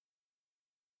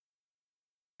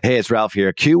Hey, it's Ralph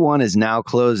here. Q1 is now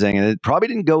closing, and it probably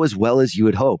didn't go as well as you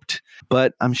had hoped.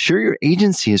 But I'm sure your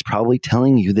agency is probably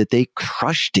telling you that they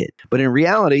crushed it. But in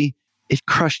reality, it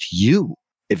crushed you.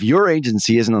 If your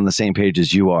agency isn't on the same page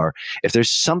as you are, if there's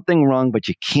something wrong, but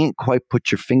you can't quite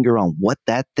put your finger on what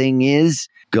that thing is,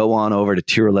 go on over to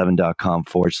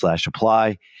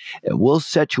tier11.com/apply. And we'll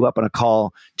set you up on a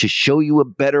call to show you a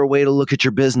better way to look at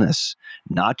your business.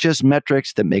 Not just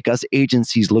metrics that make us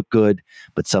agencies look good,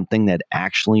 but something that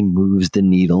actually moves the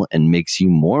needle and makes you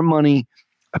more money,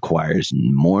 acquires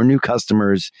more new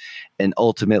customers, and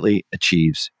ultimately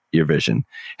achieves your vision.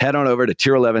 Head on over to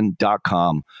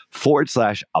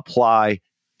tier11.com/apply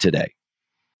today.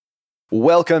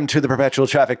 Welcome to the Perpetual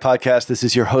Traffic Podcast. This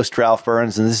is your host, Ralph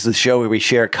Burns, and this is the show where we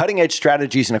share cutting-edge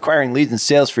strategies in acquiring leads and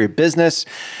sales for your business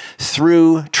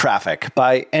through traffic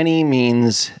by any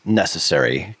means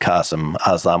necessary. Qasim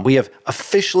Aslam, we have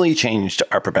officially changed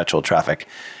our Perpetual Traffic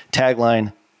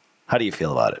tagline. How do you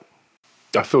feel about it?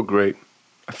 I feel great.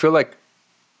 I feel like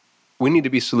we need to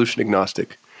be solution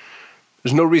agnostic.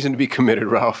 There's no reason to be committed,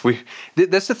 Ralph.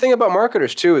 That's the thing about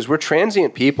marketers too, is we're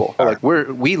transient people. Like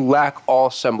we lack all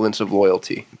semblance of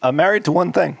loyalty. I'm married to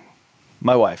one thing,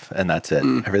 my wife, and that's it.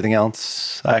 Everything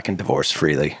else, I can divorce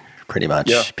freely, pretty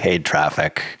much. Yeah. Paid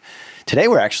traffic. Today,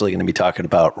 we're actually going to be talking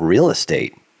about real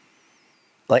estate.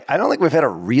 Like, I don't think we've had a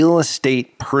real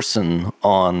estate person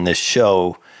on this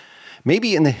show,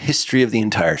 maybe in the history of the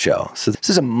entire show. So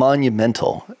this is a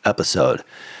monumental episode.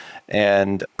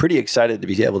 And pretty excited to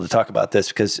be able to talk about this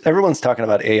because everyone's talking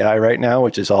about AI right now,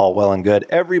 which is all well and good.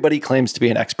 Everybody claims to be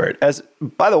an expert. As,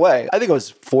 by the way, I think it was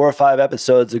 4 or 5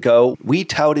 episodes ago, we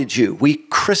touted you. We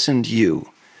christened you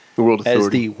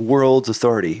as the world's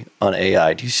authority on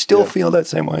AI. Do you still feel that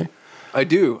same way? I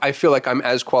do. I feel like I'm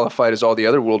as qualified as all the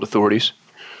other world authorities.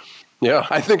 Yeah,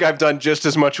 I think I've done just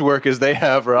as much work as they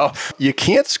have, Ralph. You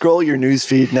can't scroll your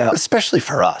newsfeed now, especially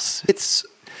for us. It's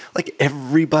like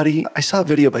everybody. I saw a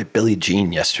video by Billie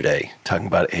Jean yesterday talking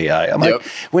about AI. I'm like,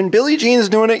 when Billie Jean is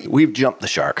doing it, we've jumped the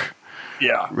shark.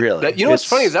 Yeah. Really. What's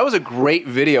funny is that was a great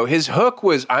video. His hook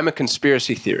was, I'm a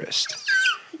conspiracy theorist.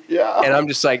 Yeah. And I'm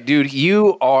just like, dude,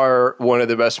 you are one of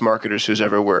the best marketers who's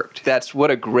ever worked. That's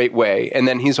what a great way. And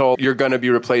then he's all, you're going to be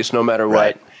replaced no matter what.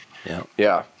 Right. Yeah.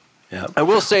 Yeah. Yeah. I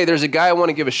will say there's a guy I want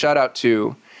to give a shout out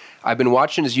to. I've been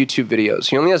watching his YouTube videos.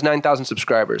 He only has 9,000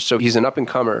 subscribers, so he's an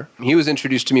up-and-comer. He was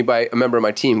introduced to me by a member of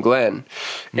my team, Glenn,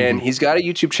 and he's got a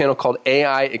YouTube channel called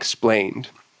AI Explained.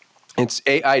 It's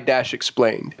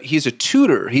AI-Explained. He's a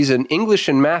tutor. He's an English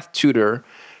and math tutor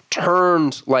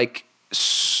turned like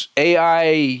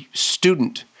AI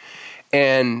student,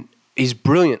 and he's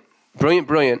brilliant.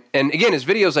 Brilliant. And again, his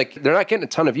videos, like, they're not getting a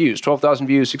ton of views, 12,000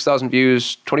 views, 6,000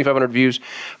 views, 2,500 views,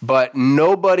 but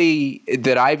nobody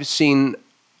that I've seen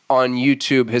on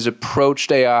YouTube has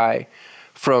approached AI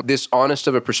from this honest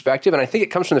of a perspective. And I think it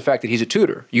comes from the fact that he's a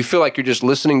tutor. You feel like you're just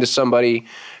listening to somebody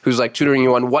who's like tutoring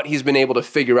you on what he's been able to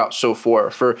figure out so far.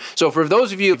 So for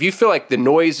those of you, if you feel like the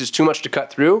noise is too much to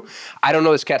cut through, I don't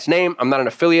know this cat's name. I'm not an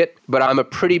affiliate, but I'm a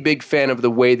pretty big fan of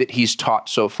the way that he's taught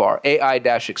so far.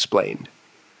 AI-Explained.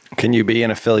 Can you be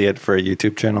an affiliate for a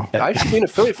YouTube channel? I should be an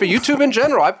affiliate for YouTube in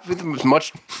general. As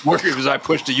much work as I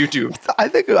push to YouTube. I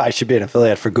think I should be an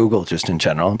affiliate for Google just in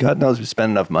general. God knows we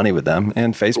spend enough money with them,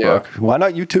 and Facebook. Yeah. Why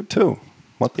not YouTube too?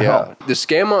 What the hell? The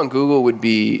scam on Google would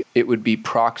be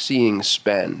proxying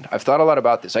spend. I've thought a lot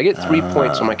about this. I get 3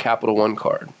 points on my Capital One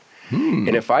card.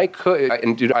 And if I could,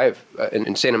 and dude, I have an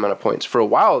insane amount of points. For a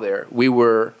while there, we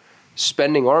were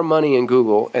spending our money in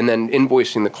Google and then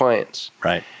invoicing the clients.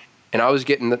 Right. And I was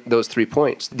getting those 3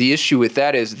 points. The issue with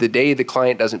that is the day the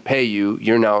client doesn't pay you,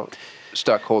 you're now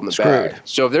stuck holding the bag.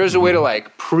 So if there's a way to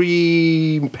like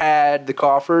pre-pad the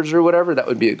coffers or whatever, that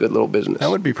would be a good little business. That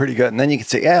would be pretty good. And then you could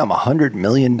say, yeah, I'm $100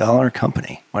 million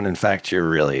company. When in fact, you're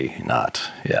really not.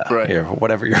 Yeah. Right. You're,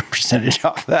 whatever your percentage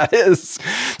off that is.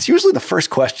 It's usually the first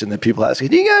question that people ask.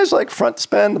 Do you guys like front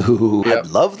spend? Ooh, I'd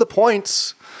love the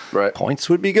points. Right. Points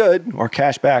would be good, or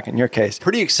cash back in your case.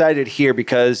 Pretty excited here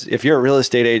because if you're a real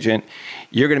estate agent,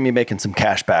 you're going to be making some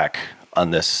cash back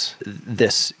on this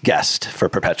guest for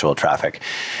Perpetual Traffic.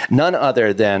 None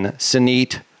other than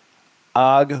Suneet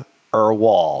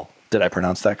Agarwal. Did I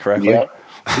pronounce that correctly? Yeah.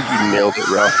 I think you nailed it,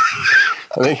 Ralph.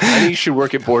 I think you should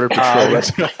work at Border Patrol.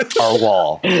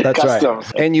 Agarwal. That's Customs.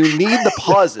 Right. And you need the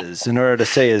pauses in order to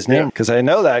say his name, because I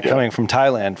know that coming from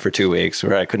Thailand for 2 weeks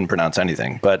where I couldn't pronounce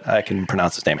anything, but I can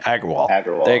pronounce his name, Agarwal.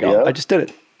 There you go. Yeah. I just did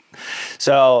it.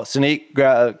 So, Suneet,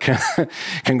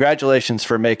 congratulations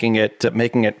for making it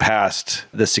past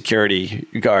the security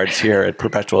guards here at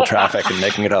Perpetual Traffic and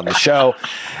making it on the show.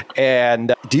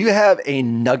 And do you have a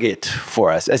nugget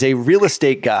for us as a real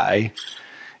estate guy?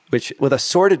 which with a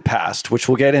sordid past, which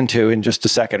we'll get into in just a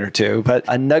second or two, but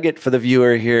a nugget for the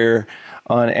viewer here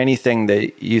on anything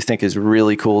that you think is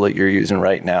really cool that you're using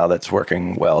right now that's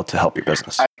working well to help your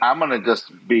business. I'm going to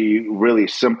just be really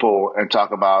simple and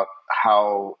talk about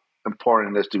how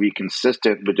important it is to be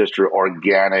consistent with just your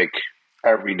organic,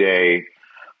 everyday,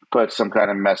 put some kind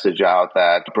of message out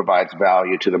that provides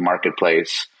value to the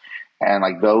marketplace. And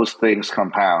like those things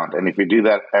compound. And if you do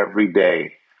that every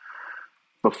day,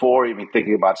 before even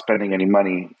thinking about spending any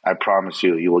money, I promise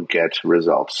you, you will get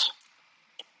results.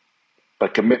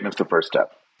 But commitment's the first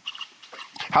step.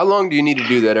 How long do you need to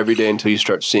do that every day until you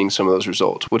start seeing some of those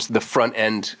results? What's the front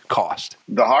end cost?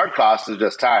 The hard cost is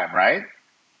just time, right?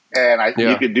 And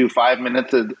you could do 5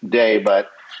 minutes a day, but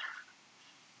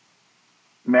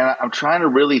man, I'm trying to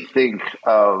really think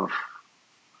of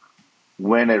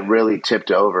when it really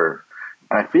tipped over.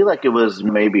 And I feel like it was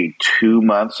maybe 2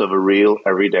 months of a reel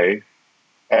every day,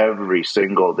 every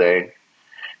single day.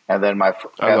 And then my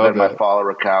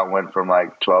follower count went from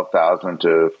like 12,000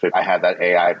 to 50. I had that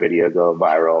AI video go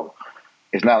viral.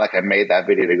 It's not like I made that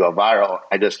video to go viral.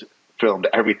 I just filmed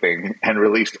everything and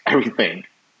released everything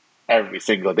every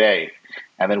single day.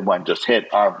 And then one just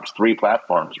hit on 3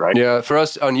 platforms, right? Yeah, for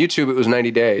us on YouTube, it was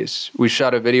 90 days. We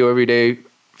shot a video every day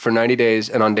for 90 days.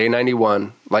 And on day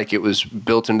 91, like it was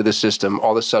built into the system,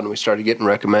 all of a sudden we started getting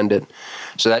recommended.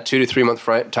 So that 2 to 3 month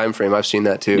time frame, I've seen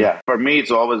that too. Yeah, for me,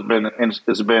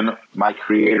 it's been my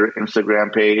creator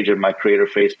Instagram page and my creator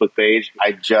Facebook page.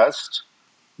 I just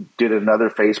did another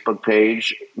Facebook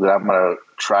page that I'm going to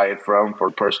try it from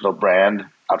for personal brand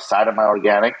outside of my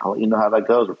organic. I'll let you know how that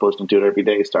goes. We're posting to it every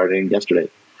day starting yesterday.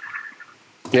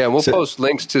 Yeah, we'll post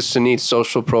links to Suneet's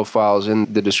social profiles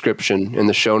in the description, in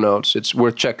the show notes. It's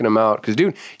worth checking them out. Because,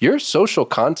 dude, your social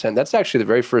content, that's actually the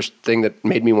very first thing that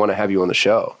made me want to have you on the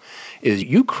show, is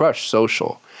you crush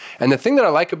social. And the thing that I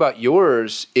like about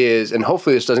yours is, and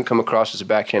hopefully this doesn't come across as a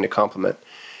backhanded compliment,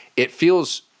 it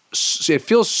feels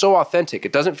so authentic.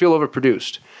 It doesn't feel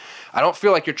overproduced. I don't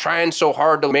feel like you're trying so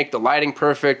hard to make the lighting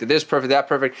perfect, this perfect, that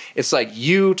perfect. It's like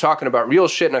you talking about real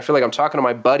shit, and I feel like I'm talking to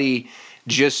my buddy.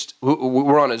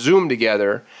 We're on a Zoom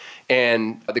together,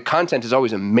 and the content is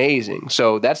always amazing.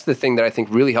 So that's the thing that I think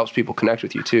really helps people connect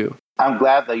with you too. I'm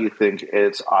glad that you think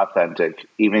it's authentic,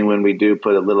 even when we do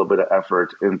put a little bit of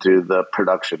effort into the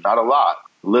production. Not a lot,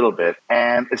 a little bit.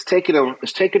 And it's taken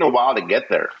a while to get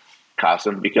there,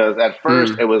 Qasim, because at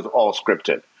first it was all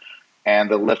scripted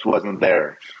and the lift wasn't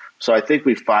there. So I think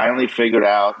we finally figured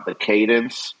out the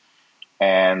cadence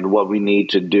and what we need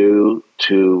to do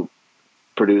to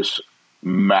produce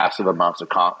massive amounts of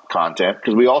content.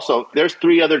 Because there's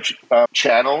 3 other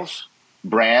channels,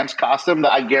 brands, Qasim,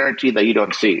 that I guarantee that you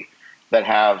don't see that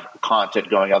have content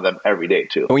going on them every day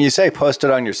too. When you say post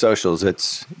it on your socials,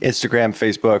 it's Instagram,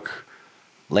 Facebook,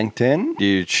 LinkedIn. Do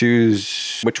you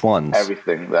choose which ones?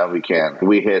 Everything that we can.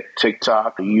 We hit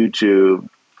TikTok, YouTube,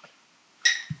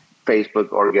 Facebook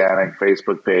organic,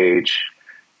 Facebook page,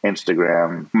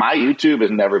 Instagram. My YouTube has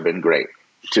never been great,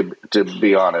 to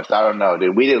be honest. I don't know,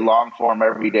 dude. We did long form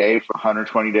every day for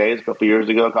 120 days a couple years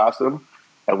ago, Qasim,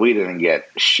 and we didn't get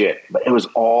shit. But it was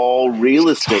all real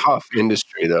estate. Tough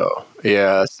industry, though.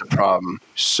 Yeah, that's the problem.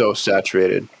 So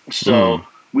saturated. So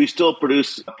we still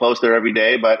post there every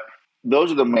day, but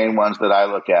those are the main ones that I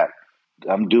look at.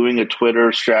 I'm doing a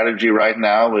Twitter strategy right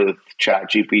now with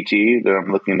ChatGPT that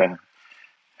I'm looking to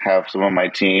have some of my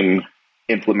team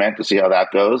implement to see how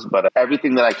that goes. But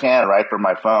everything that I can, right, from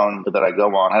my phone that I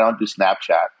go on. I don't do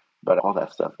Snapchat, but all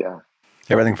that stuff, yeah.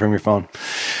 Everything from your phone.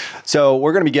 So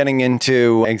we're going to be getting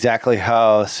into exactly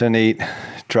how Suneet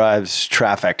drives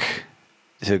traffic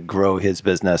to grow his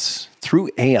business through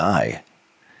AI,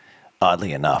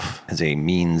 oddly enough, as a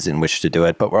means in which to do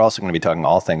it. But we're also going to be talking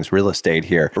all things real estate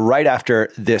here right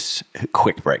after this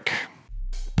quick break.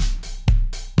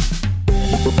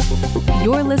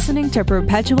 You're listening to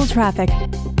Perpetual Traffic.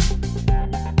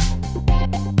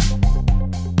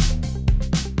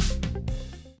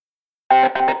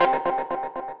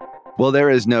 Well, there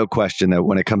is no question that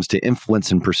when it comes to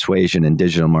influence and persuasion in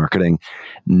digital marketing,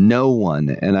 no one,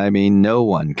 and I mean no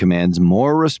one, commands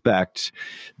more respect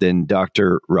than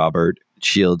Dr. Robert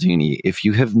Cialdini. If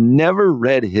you have never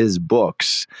read his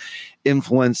books,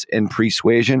 Influence and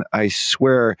Persuasion, I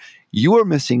swear you are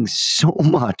missing so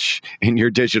much in your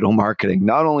digital marketing,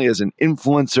 not only as an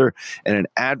influencer and an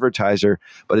advertiser,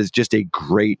 but as just a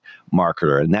great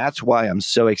marketer. And that's why I'm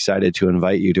so excited to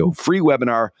invite you to a free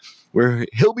webinar where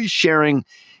he'll be sharing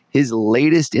his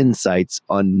latest insights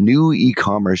on new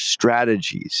e-commerce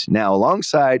strategies. Now,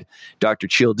 alongside Dr.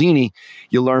 Cialdini,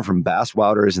 you'll learn from Bass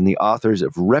Wouters and the authors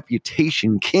of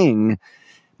Reputation King,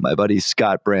 my buddies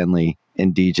Scott Branley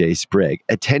and DJ Sprigg.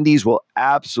 Attendees will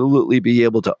absolutely be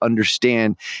able to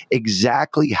understand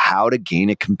exactly how to gain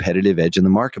a competitive edge in the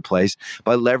marketplace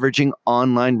by leveraging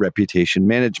online reputation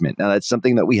management. Now, that's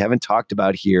something that we haven't talked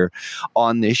about here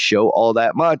on this show all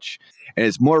that much. And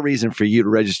it's more reason for you to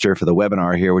register for the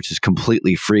webinar here, which is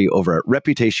completely free over at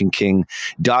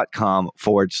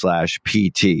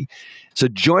reputationking.com/PT. So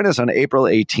join us on April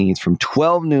 18th from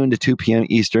 12 noon to 2 p.m.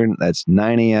 Eastern. That's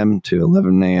 9 a.m. to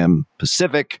 11 a.m.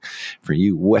 Pacific for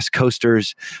you West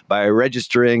Coasters by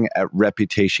registering at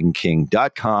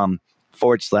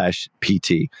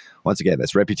reputationking.com/PT. Once again,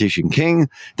 that's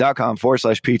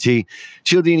reputationking.com/PT.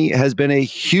 Cialdini has been a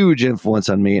huge influence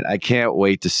on me, and I can't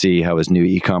wait to see how his new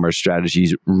e-commerce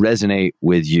strategies resonate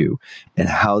with you and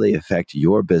how they affect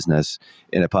your business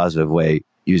in a positive way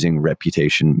using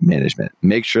reputation management.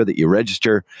 Make sure that you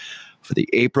register for the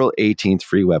April 18th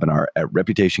free webinar at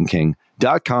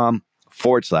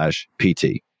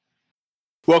reputationking.com/PT.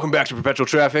 Welcome back to Perpetual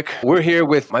Traffic. We're here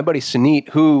with my buddy Suneet,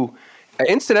 who,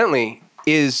 incidentally,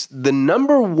 is the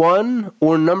number 1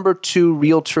 or number 2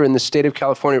 realtor in the state of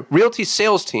California, realty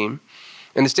sales team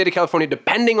in the state of California,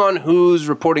 depending on who's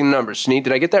reporting the numbers. Suneet,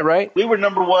 did I get that right? We were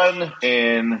number 1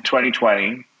 in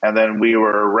 2020, and then we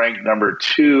were ranked number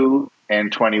 2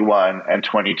 in 21, and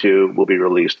 22 will be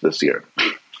released this year.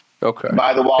 Okay.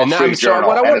 By the Wall Street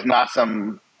Journal, and it's not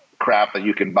some crap that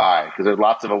you can buy, because there's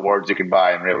lots of awards you can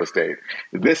buy in real estate.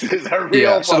 This is a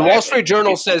real one. So the Wall Street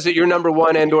Journal says that you're number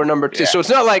 1 and or number 2. Yeah. So it's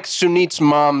not like Suneet's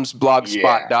mom's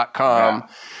blogspot.com.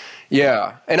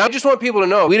 Yeah. And I just want people to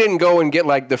know, we didn't go and get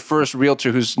like the first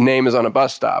realtor whose name is on a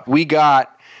bus stop. We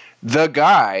got the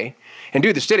guy. And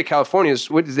dude, the state of California is,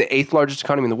 what is the 8th largest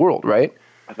economy in the world, right?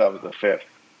 I thought it was the 5th.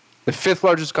 The 5th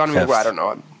largest economy in the world? I don't know.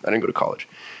 I didn't go to college.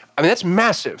 I mean, that's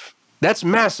massive. That's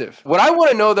massive. What I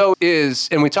want to know, though, is,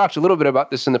 and we talked a little bit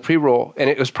about this in the pre-roll, and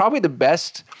it was probably the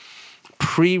best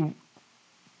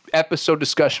pre-episode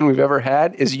discussion we've ever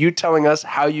had, is you telling us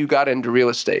how you got into real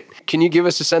estate. Can you give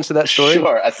us a sense of that story?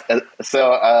 Sure.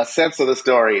 So a sense of the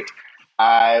story.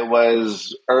 I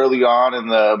was early on in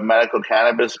the medical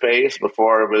cannabis space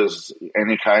before it was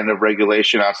any kind of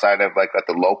regulation outside of like at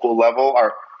the local level,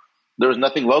 or there was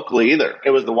nothing locally either.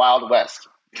 It was the Wild West.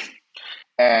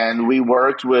 And we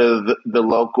worked with the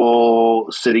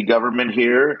local city government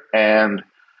here and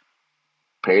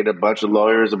paid a bunch of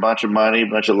lawyers a bunch of money, a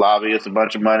bunch of lobbyists a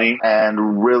bunch of money,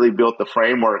 and really built the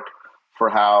framework for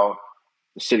how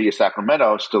the city of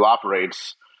Sacramento still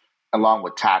operates, along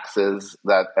with taxes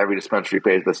that every dispensary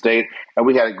pays the state. And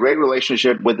we had a great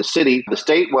relationship with the city. The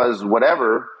state was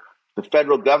whatever. The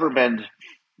federal government,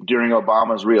 during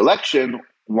Obama's reelection,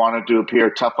 wanted to appear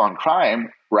tough on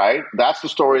crime, right? That's the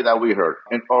story that we heard.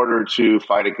 In order to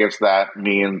fight against that,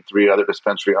 me and 3 other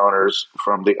dispensary owners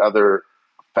from the other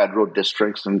federal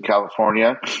districts in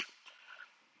California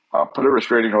put a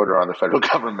restraining order on the federal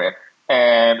government.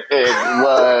 And it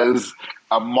was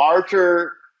a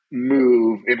martyr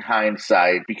move in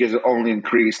hindsight because it only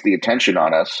increased the attention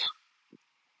on us.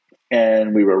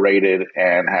 And we were raided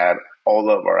and had all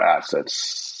of our assets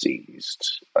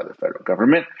seized by the federal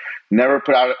government. Never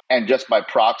put out, and just by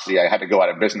proxy, I had to go out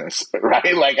of business,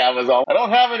 right? Like I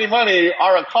don't have any money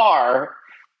or a car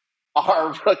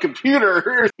or a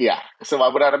computer. Yeah. So I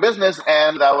went out of business,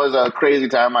 and that was a crazy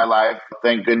time in my life.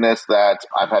 Thank goodness that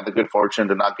I've had the good fortune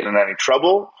to not get in any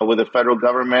trouble with the federal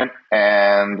government.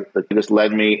 And it just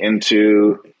led me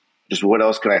into just what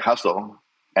else can I hustle?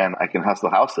 And I can hustle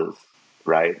houses,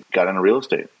 right? Got into real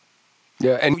estate.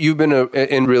 Yeah, and you've been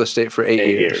in real estate for 8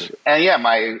 years. And yeah,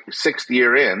 my 6th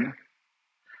year in,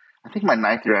 I think my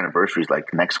 9th year anniversary is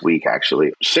like next week,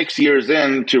 actually. 6 years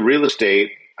into real estate,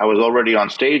 I was already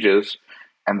on stages,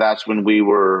 and that's when we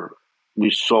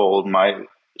sold, my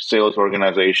sales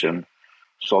organization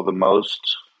sold the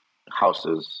most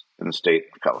houses in the state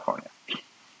of California.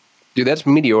 Dude, that's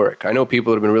meteoric. I know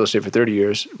people that have been in real estate for 30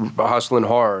 years, hustling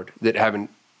hard, that haven't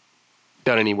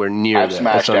done anywhere near that. I've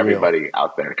smashed everybody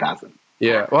out there, Cousin.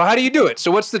 Yeah. Well, how do you do it?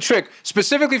 So what's the trick?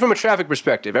 Specifically from a traffic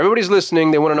perspective. Everybody's listening.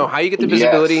 They want to know how you get the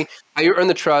visibility, how you earn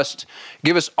the trust.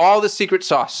 Give us all the secret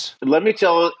sauce. Let me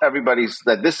tell everybody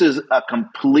that this is a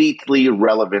completely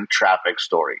relevant traffic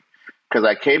story. Because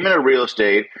I came into real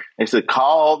estate, they said,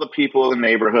 call all the people in the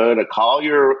neighborhood, call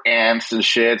your aunts and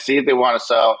shit, see if they want to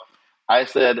sell. I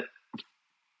said,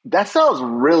 that sounds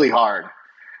really hard.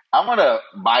 I want to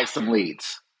buy some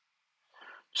leads.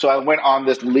 So I went on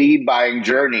this lead buying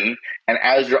journey. And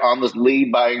as you're on this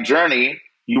lead buying journey,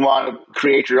 you want to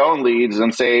create your own leads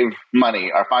and save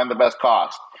money or find the best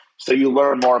cost. So you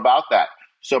learn more about that.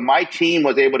 So my team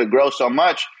was able to grow so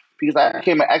much because I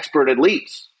became an expert at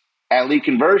leads. and lead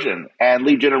conversion and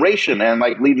lead generation and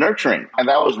like lead nurturing. And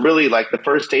that was really like the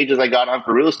first stages I got on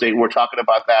for real estate. We're talking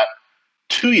about that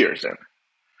 2 years in.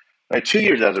 Like 2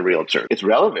 years as a realtor. It's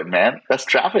relevant, man. That's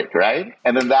traffic, right?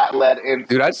 And then that led into...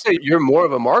 Dude, I'd say you're more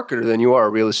of a marketer than you are a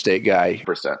real estate guy.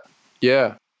 percent.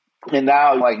 Yeah. And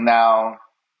now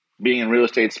being in real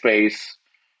estate space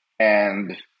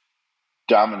and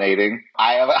dominating,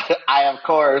 I of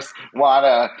course want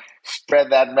to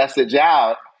spread that message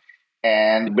out,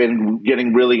 and been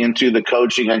getting really into the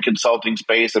coaching and consulting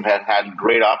space. I've had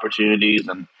great opportunities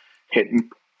and hit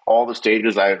all the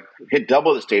stages. I hit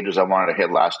double the stages I wanted to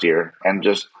hit last year, and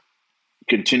just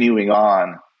continuing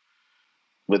on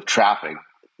with traffic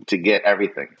to get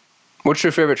everything. What's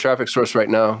your favorite traffic source right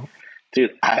now?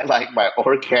 Dude, I like my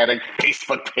organic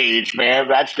Facebook page, man.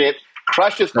 That shit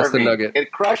crushes for me. That's the nugget.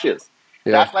 It crushes.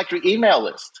 Yeah. That's like your email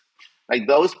list. Like,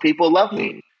 those people love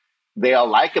me. They'll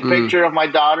like a picture of my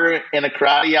daughter in a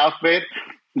karate outfit.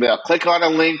 They'll click on a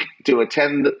link to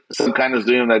attend some kind of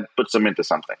Zoom that puts them into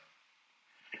something.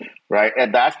 Right?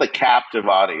 And that's the captive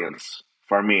audience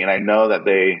for me. And I know that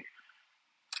they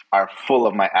are full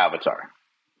of my avatar.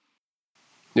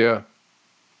 Yeah.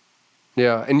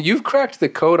 Yeah. And you've cracked the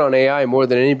code on AI more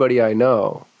than anybody I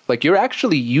know. Like, you're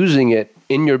actually using it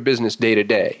in your business day to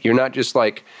day. You're not just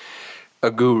like a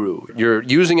guru. You're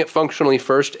using it functionally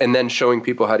first and then showing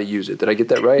people how to use it. Did I get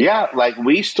that right? Yeah. Like,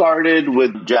 we started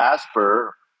with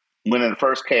Jasper when it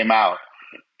first came out,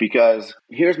 because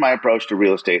here's my approach to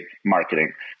real estate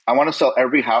marketing. I want to sell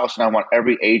every house, and I want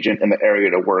every agent in the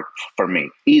area to work for me.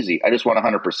 Easy. I just want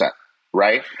 100%.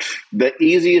 Right? The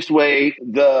easiest way,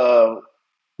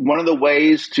 one of the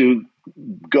ways to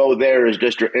go there is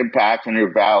just your impact and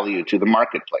your value to the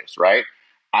marketplace, right?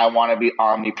 I want to be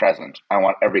omnipresent. I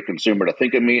want every consumer to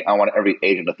think of me. I want every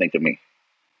agent to think of me.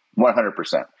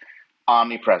 100%.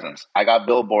 Omnipresence. I got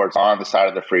billboards on the side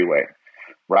of the freeway,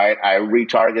 right? I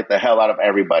retarget the hell out of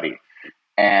everybody.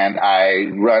 And I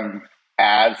run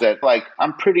ads that, like,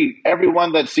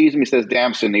 everyone that sees me says,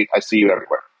 damn, Suneet, I see you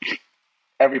everywhere.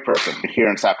 Every person here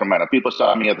in Sacramento. People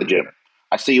saw me at the gym.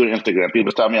 I see you on Instagram.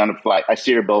 People saw me on the flight. I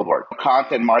see your billboard.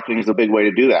 Content marketing is a big way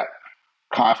to do that.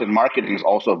 Content marketing is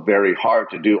also very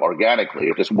hard to do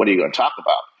organically. Just what are you going to talk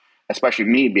about? Especially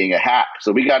me being a hack.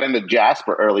 So we got into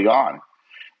Jasper early on.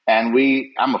 And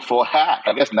I'm a full hack.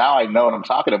 I guess now I know what I'm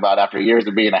talking about after years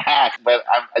of being a hack, but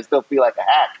I still feel like a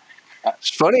hack.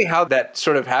 It's funny how that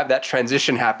sort of that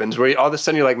transition happens, where all of a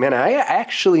sudden you're like, man, I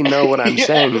actually know what I'm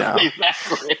saying now.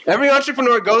 Exactly. Every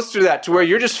entrepreneur goes through that, to where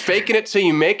you're just faking it till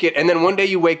you make it, and then one day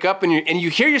you wake up and you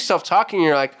hear yourself talking, and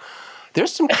you're like,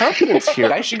 there's some confidence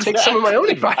here. I should take some of my own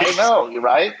advice. I know,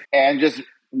 right? And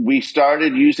we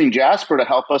started using Jasper to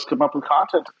help us come up with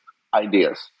content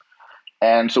ideas.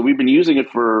 And so we've been using it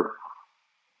for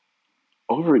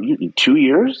over 2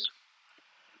 years.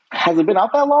 Has it been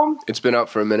out that long? It's been out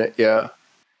for a minute, yeah.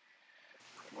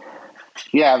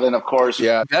 Yeah, then of course.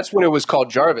 Yeah, that's when it was called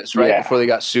Jarvis, right? Yeah. Before they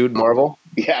got sued, Marvel.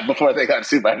 Yeah, before they got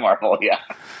sued by Marvel, yeah.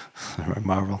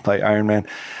 Marvel, like Iron Man.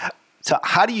 So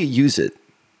how do you use it,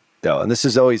 though? And this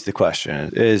is always the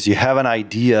question, is you have an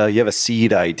idea, you have a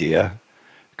seed idea,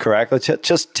 correct? Let's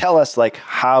just tell us, like,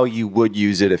 how you would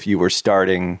use it if you were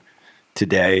starting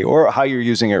today, or how you're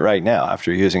using it right now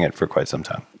after using it for quite some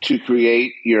time. To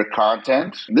create your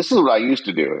content. This is what I used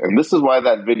to do. And this is why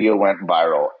that video went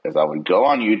viral, is I would go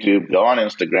on YouTube, go on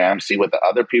Instagram, see what the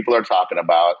other people are talking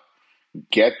about,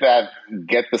 get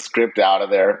the script out of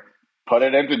there, put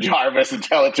it into Jarvis and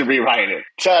tell it to rewrite it.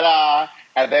 Ta-da!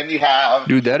 And then you have...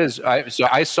 Dude,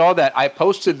 I saw that. I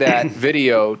posted that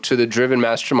video to the Driven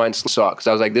Mastermind Slack, because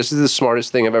I was like, this is the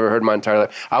smartest thing I've ever heard in my entire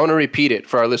life. I want to repeat it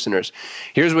for our listeners.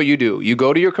 Here's what you do. You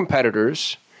go to your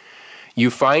competitors, you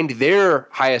find their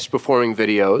highest performing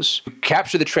videos,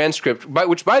 capture the transcript,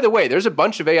 which, by the way, there's a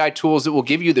bunch of AI tools that will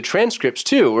give you the transcripts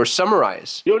too, or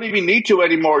summarize. You don't even need to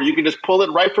anymore. You can just pull it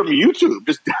right from YouTube.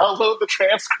 Just download the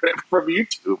transcript from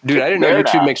YouTube. Dude, I didn't know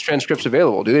YouTube makes transcripts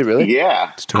available. Do they really?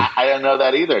 Yeah. I didn't know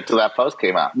that either until that post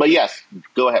came out. But yes,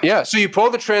 go ahead. Yeah, so you pull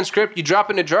the transcript, you drop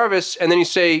into Jarvis, and then you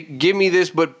say, give me this,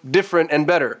 but different and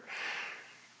better.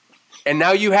 And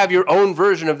now you have your own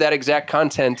version of that exact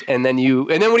content, and then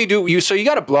what do you do? So you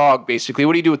got a blog, basically.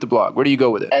 What do you do with the blog? Where do you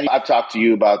go with it? And I've talked to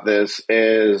you about this,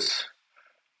 is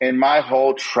in my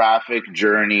whole traffic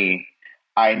journey,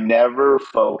 I never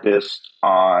focused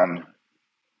on,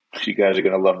 you guys are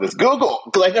going to love this, Google,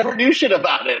 because I never knew shit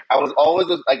about it. I was always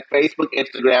a Facebook,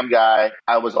 Instagram guy.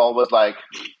 I was always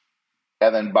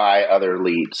and then buy other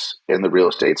leads in the real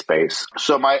estate space.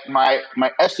 So my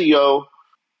SEO,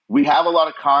 we have a lot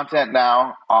of content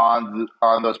now on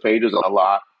those pages, a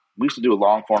lot. We used to do a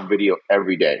long form video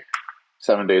every day,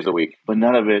 7 days a week, but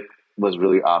none of it was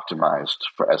really optimized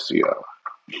for SEO.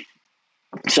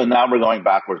 So now we're going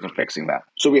backwards and fixing that.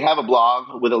 So we have a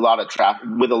blog with a lot of traffic,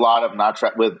 with a lot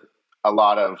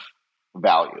of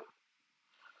value.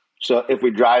 So if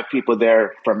we drive people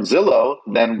there from Zillow,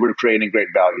 then we're creating great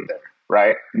value there,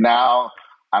 right? Now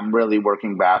I'm really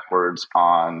working backwards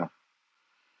on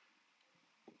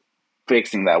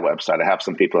fixing that website. I have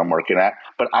some people I'm working at,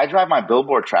 but I drive my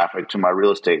billboard traffic to my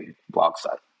real estate blog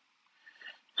site.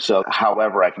 So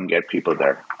however I can get people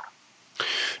there.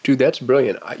 Dude, that's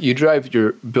brilliant. You drive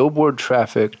your billboard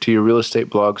traffic to your real estate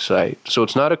blog site. So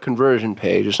it's not a conversion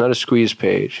page. It's not a squeeze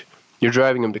page. You're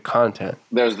driving them to content.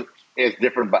 It's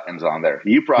different buttons on there.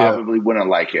 You probably wouldn't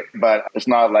like it, but it's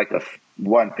not like a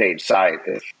one-page site.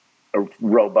 It's a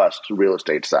robust real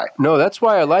estate site. No, that's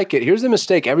why I like it. Here's the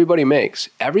mistake everybody makes.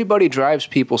 Everybody drives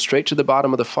people straight to the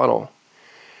bottom of the funnel.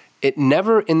 It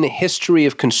never in the history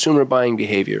of consumer buying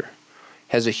behavior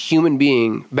has a human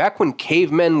being, back when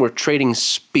cavemen were trading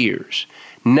spears,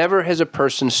 never has a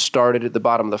person started at the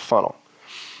bottom of the funnel.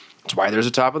 That's why there's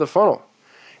a top of the funnel.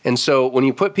 And so when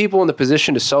you put people in the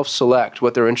position to self-select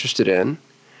what they're interested in,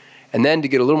 and then to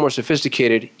get a little more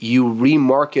sophisticated, you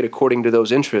remarket according to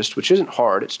those interests, which isn't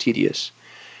hard, it's tedious.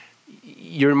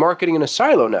 You're marketing in a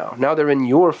silo now. Now they're in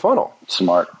your funnel.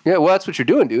 Smart. Yeah, well, that's what you're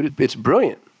doing, dude. It's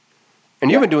brilliant.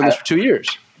 And you've been doing this for 2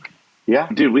 years. Yeah,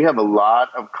 dude, we have a lot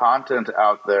of content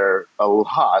out there, a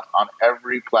lot on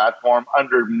every platform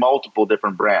under multiple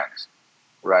different brands,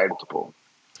 right? Multiple.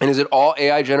 And is it all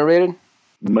AI generated?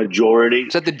 Majority.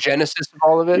 Is that the genesis of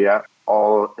all of it? Yeah,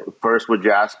 all first with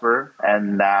Jasper,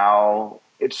 and now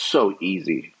it's so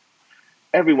easy.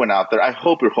 Everyone out there, I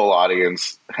hope your whole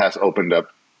audience has opened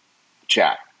up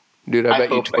chat. Dude, I bet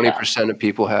you 20% of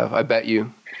people have. I bet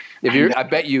you.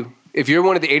 If you're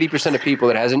one of the 80% of people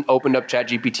that hasn't opened up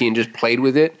ChatGPT and just played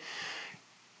with it,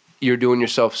 you're doing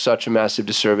yourself such a massive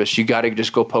disservice. You got to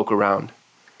just go poke around.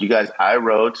 You guys, I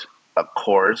wrote a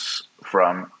course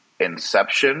from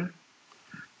inception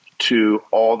to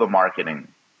all the marketing,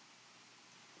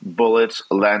 bullets,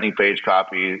 landing page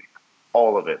copy,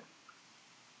 all of it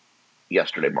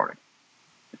yesterday morning.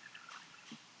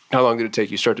 How long did it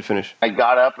take you start to finish? I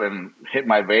got up and hit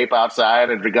my vape outside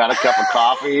and got a cup of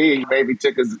coffee. Maybe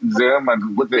took a Zoom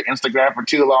and looked at Instagram for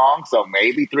too long, so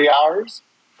maybe 3 hours.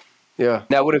 Yeah.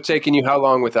 That would have taken you how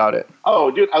long without it?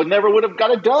 Oh, dude, I never would have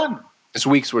got it done. It's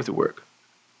weeks worth of work.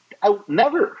 I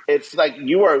never. It's like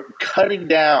you are cutting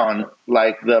down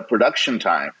like the production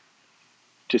time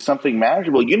to something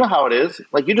manageable. You know how it is.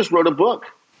 Like you just wrote a book.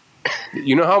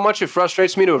 You know how much it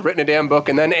frustrates me to have written a damn book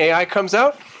and then AI comes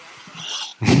out?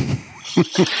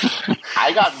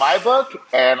 I got my book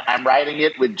and I'm writing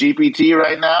it with GPT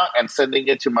right now and sending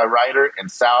it to my writer in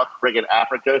South friggin'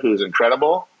 Africa who's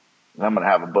incredible. And I'm going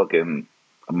to have a book in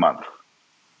a month.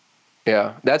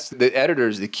 Yeah, that's the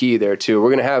editor's the key there too. We're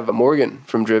going to have Morgan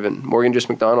from Driven, Morgan Just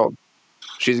McDonald.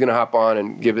 She's going to hop on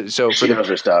and give it. So she knows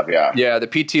her stuff, yeah. Yeah, the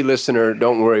PT listener,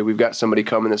 don't worry. We've got somebody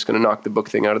coming that's going to knock the book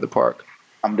thing out of the park.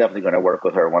 I'm definitely going to work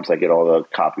with her once I get all the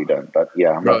copy done. But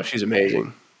yeah. Bro, she's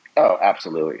amazing. Oh,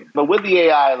 absolutely. But with the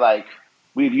AI, like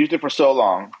we've used it for so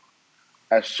long.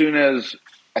 As soon as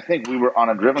I think we were on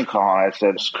a Driven call and I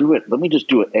said, screw it, let me just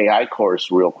do an AI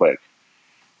course real quick.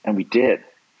 And we did.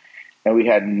 And we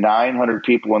had 900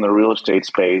 people in the real estate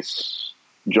space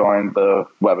join the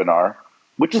webinar,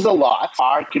 which is a lot.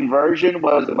 Our conversion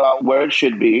was about where it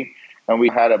should be. And we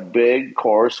had a big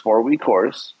course, 4-week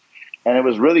course, and it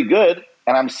was really good.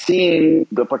 And I'm seeing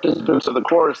the participants of the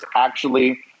course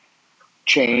actually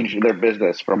change their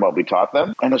business from what we taught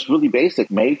them. And it's really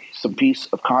basic. Make some piece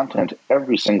of content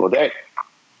every single day.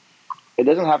 It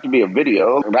doesn't have to be a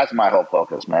video. That's my whole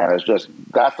focus, man. It's just,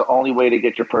 that's the only way to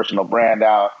get your personal brand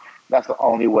out. That's the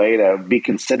only way to be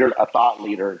considered a thought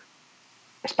leader,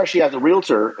 especially as a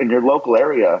realtor in your local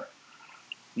area.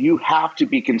 You have to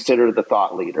be considered the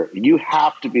thought leader. You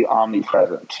have to be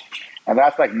omnipresent. And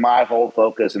that's like my whole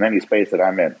focus in any space that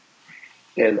I'm in,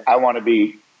 is I want to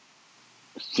be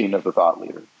seen as the thought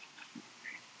leader.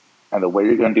 And the way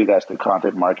you're going to do that is through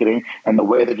content marketing. And the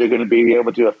way that you're going to be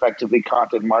able to effectively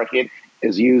content market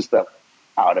is use the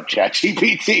out of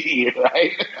ChatGPT,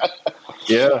 right?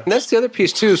 Yeah. And that's the other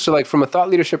piece too. So like from a thought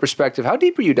leadership perspective, how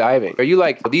deep are you diving? Are you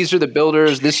like, these are the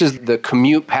builders, this is the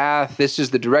commute path, this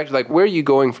is the direct, like where are you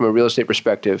going from a real estate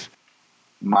perspective?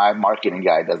 My marketing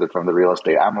guy does it from the real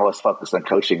estate. I'm always focused on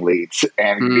coaching leads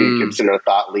and being considered a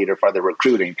thought leader for the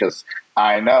recruiting, because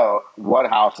I know one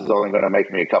house is only going to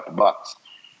make me a couple bucks.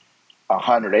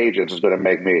 100 agents is going to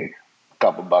make me a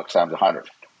couple bucks times 100,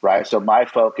 right? So my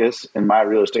focus in my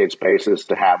real estate space is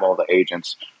to have all the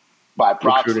agents. By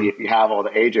proxy, if you have all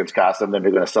the agents, Costin, then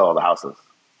you're going to sell all the houses.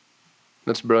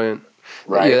 That's brilliant.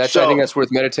 right? I think that's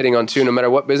worth meditating on too. No matter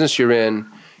what business you're in,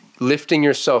 lifting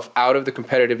yourself out of the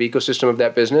competitive ecosystem of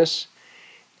that business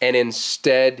and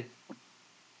instead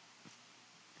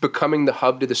becoming the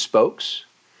hub to the spokes,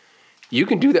 you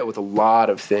can do that with a lot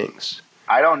of things.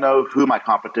 I don't know who my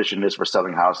competition is for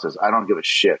selling houses. I don't give a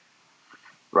shit,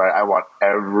 right? I want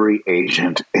every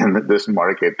agent in this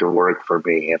market to work for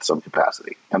me in some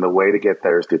capacity. And the way to get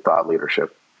there is through thought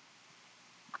leadership.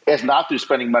 It's not through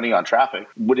spending money on traffic.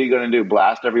 What are you going to do?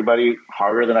 Blast everybody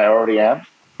harder than I already am?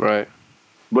 Right.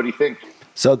 What do you think?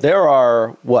 So there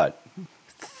are,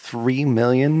 3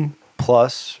 million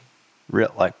plus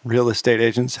real estate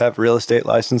agents have real estate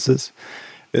licenses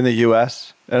in the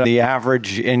U.S. And the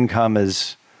average income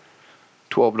is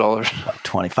 $12.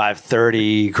 25,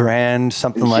 30 grand,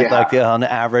 something like on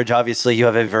average. Obviously, you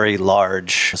have a very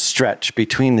large stretch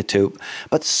between the two.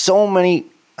 But so many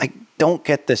don't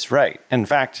get this right. In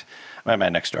fact, my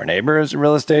next door neighbor is a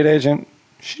real estate agent.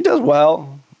 She does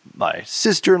well. My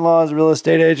sister-in-law is a real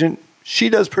estate agent. She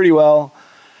does pretty well.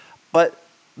 But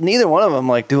neither one of them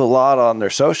do a lot on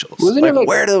their socials.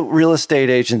 Where do real estate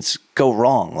agents go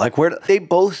wrong? They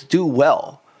both do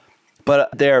well,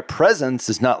 but their presence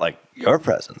is not like your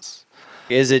presence.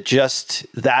 Is it just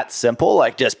that simple?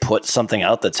 Just put something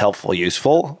out that's helpful,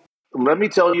 useful? Let me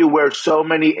tell you where so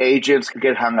many agents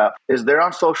get hung up is they're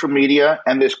on social media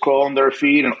and they scroll on their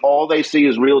feed and all they see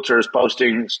is realtors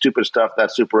posting stupid stuff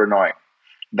that's super annoying.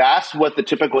 That's what the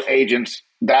typical agents,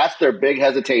 that's their big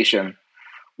hesitation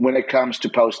when it comes to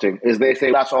posting, is they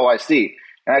say, that's all I see.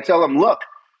 And I tell them, look,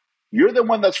 you're the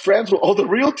one that's friends with all the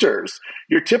realtors.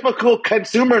 Your typical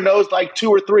consumer knows 2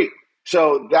 or 3.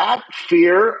 So that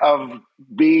fear of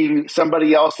being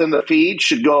somebody else in the feed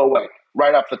should go away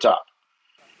right off the top.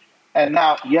 And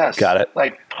now, yes, got it.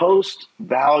 Post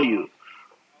value.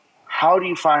 How do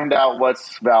you find out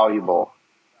what's valuable?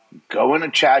 Go into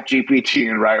Chat GPT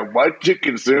and write, what do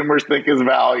consumers think is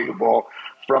valuable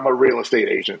from a real estate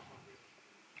agent?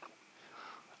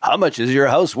 How much is your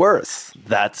house worth?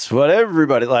 That's what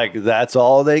everybody, that's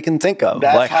all they can think of.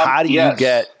 How do you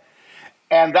get...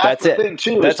 And that's the thing,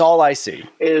 too. That's all I see.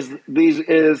 Is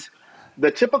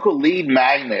the typical lead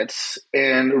magnets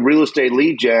in real estate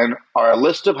lead gen are a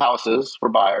list of houses for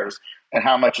buyers and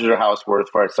how much is your house worth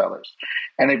for our sellers.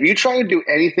 And if you try to do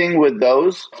anything with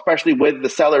those, especially with the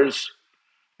sellers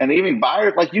and even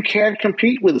buyers, you can't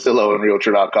compete with Zillow and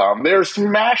Realtor.com. They're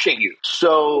smashing you.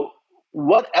 So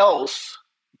what else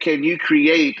can you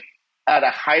create at a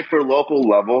hyper local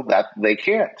level that they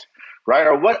can't, right?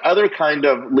 Or what other kind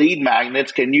of lead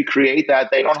magnets can you create that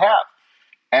they don't have?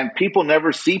 And people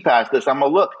never see past this. I'm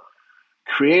going to look,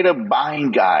 create a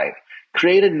buying guide,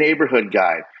 create a neighborhood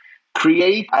guide,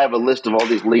 I have a list of all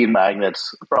these lead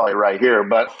magnets probably right here,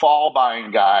 but fall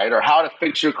buying guide or how to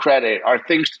fix your credit or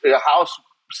a house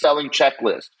selling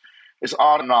checklist. It's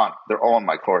on and on. They're all in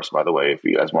my course, by the way, if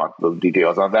you guys want the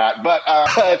details on that. But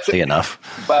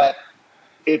enough. But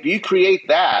if you create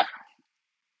that,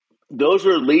 those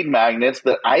are lead magnets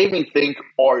that I even think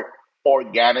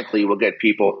organically will get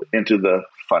people into the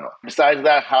funnel. Besides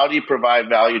that, how do you provide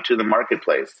value to the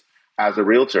marketplace as a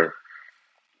realtor?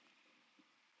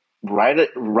 Write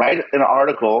an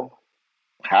article,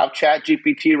 have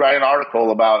ChatGPT write an article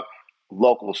about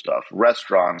local stuff,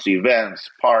 restaurants, events,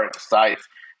 parks, sites,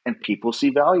 and people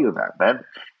see value in that, man.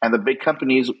 And the big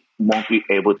companies won't be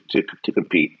able to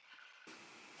compete.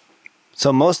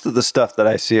 So most of the stuff that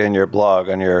I see on your blog,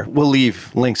 we'll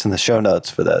leave links in the show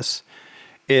notes for this,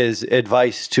 is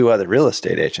advice to other real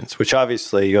estate agents, which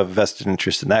obviously you have a vested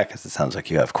interest in that because it sounds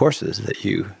like you have courses that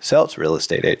you sell to real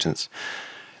estate agents.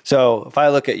 So if I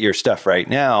look at your stuff right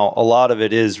now, a lot of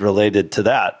it is related to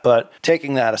that. But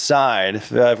taking that aside,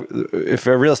 if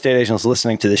a real estate agent is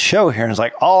listening to this show here and is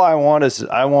like, all I want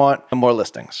more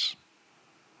listings.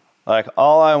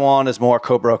 All I want is more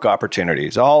co-broke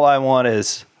opportunities. All I want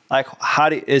is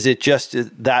is it just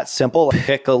that simple?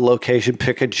 Pick a location,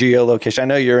 pick a geolocation. I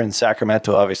know you're in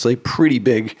Sacramento, obviously, pretty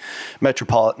big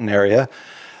metropolitan area.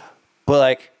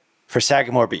 But for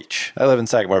Sagamore Beach, I live in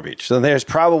Sagamore Beach. So there's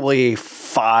probably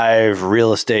 5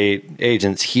 real estate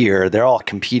agents here. They're all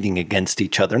competing against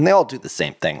each other and they all do the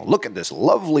same thing. Look at this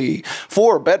lovely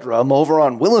 4-bedroom over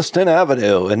on Williston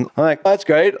Avenue. And I'm like, that's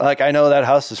great. I know that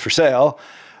house is for sale,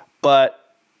 but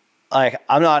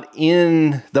I'm not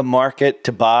in the market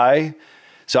to buy.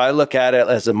 So I look at it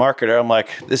as a marketer. I'm like,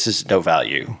 this is no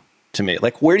value to me.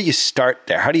 Where do you start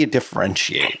there? How do you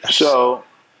differentiate this? So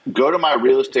go to my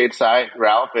real estate site,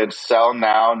 Ralph. It's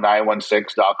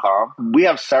sellnow916.com. We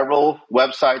have several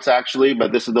websites actually,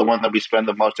 but this is the one that we spend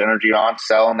the most energy on,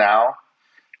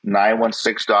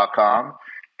 sellnow916.com.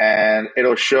 And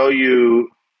it'll show you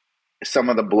some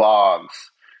of the blogs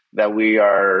that we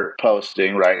are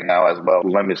posting right now as well.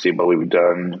 Let me see what we've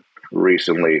done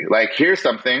recently. Like, here's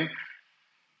something.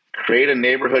 Create a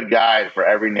neighborhood guide for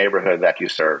every neighborhood that you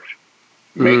serve.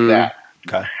 Make that.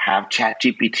 Okay. Have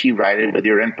ChatGPT write it with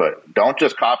your input. Don't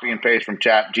just copy and paste from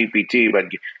ChatGPT, but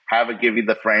have it give you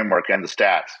the framework and the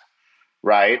stats.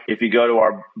 Right? If you go to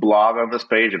our blog on this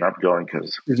page, and I'm going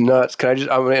because it's nuts. I'm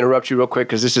going to interrupt you real quick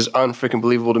because this is unfreaking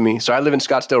believable to me. So I live in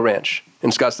Scottsdale Ranch in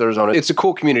Scottsdale, Arizona. It's a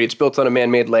cool community. It's built on a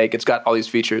man-made lake. It's got all these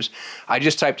features. I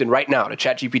just typed in right now to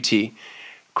ChatGPT,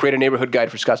 create a neighborhood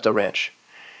guide for Scottsdale Ranch.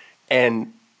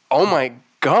 And oh my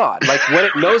God, like what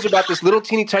it knows about this little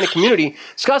teeny tiny community.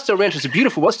 Scottsdale Ranch is a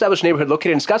beautiful, well-established neighborhood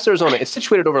located in Scottsdale, Arizona. It's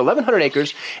situated over 1,100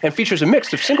 acres and features a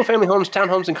mix of single-family homes,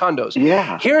 townhomes, and condos.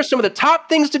 Yeah. Here are some of the top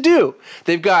things to do.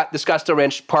 They've got the Scottsdale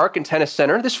Ranch Park and Tennis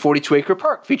Center. This 42-acre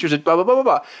park features a blah, blah, blah, blah,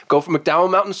 blah. Go from McDowell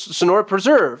Mountain Sonora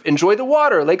Preserve. Enjoy the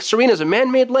water. Lake Serena is a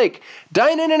man-made lake.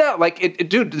 Dine in and out.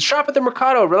 Dude, shop at the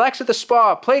Mercado. Relax at the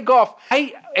spa. Play golf.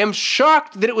 I am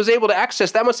shocked that it was able to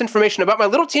access that much information about my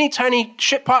little teeny tiny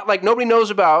shit pot like nobody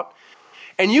knows about.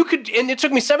 And it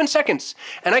took me 7 seconds,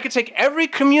 and I could take every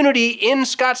community in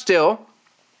Scottsdale,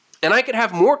 and I could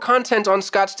have more content on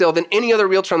Scottsdale than any other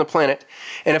realtor on the planet.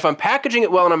 And if I'm packaging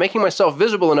it well and I'm making myself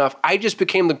visible enough, I just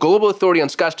became the global authority on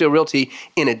Scottsdale Realty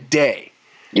in a day.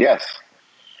 Yes.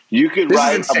 You could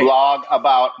write a blog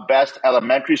about best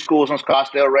elementary schools in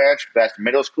Scottsdale Ranch, best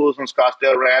middle schools in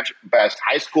Scottsdale Ranch, best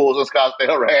high schools in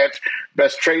Scottsdale Ranch,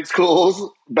 best trade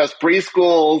schools, best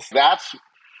preschools. That's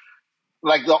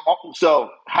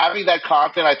so having that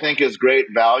content, I think, is great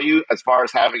value as far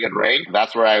as having it ranked.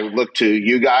 That's where I look to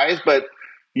you guys. But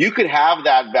you could have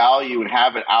that value and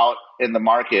have it out in the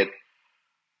market.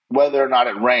 Whether or not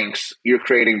it ranks, you're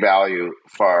creating value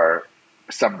for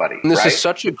somebody. And this right? is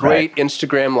such a great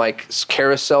Instagram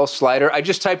carousel slider. I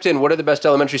just typed in, what are the best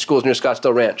elementary schools near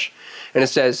Scottsdale Ranch? And it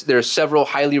says there are several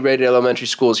highly rated elementary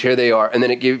schools. Here they are. And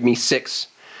then it gave me 6.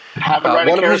 Have it write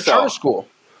one a of them is a carousel. charter school.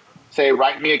 Say,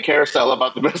 write me a carousel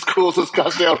about the best schools in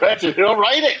Scottsdale Ranch. You don't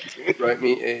write it. Write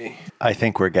me a... I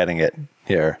think we're getting it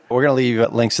here. We're going to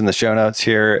leave links in the show notes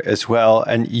here as well.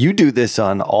 And you do this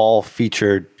on all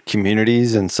featured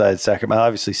communities inside Sacramento.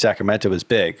 Obviously, Sacramento is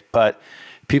big, but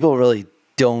people really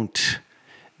don't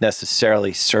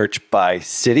necessarily search by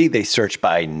city. They search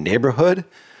by neighborhood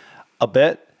a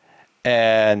bit.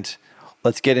 And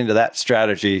let's get into that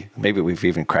strategy. Maybe we've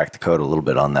even cracked the code a little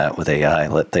bit on that with AI.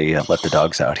 Let the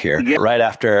dogs out here right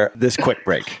after this quick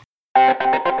break.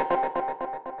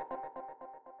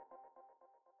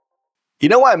 You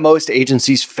know why most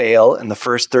agencies fail in the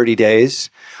first 30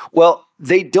 days? Well,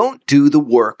 they don't do the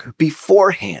work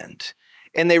beforehand.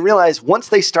 And they realize once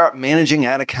they start managing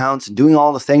ad accounts and doing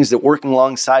all the things that working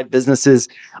alongside businesses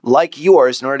like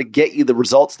yours in order to get you the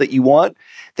results that you want,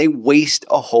 they waste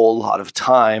a whole lot of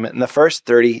time in the first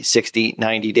 30, 60,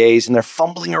 90 days, and they're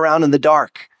fumbling around in the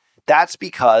dark. That's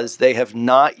because they have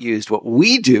not used what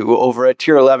we do over at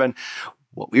Tier 11,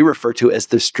 what we refer to as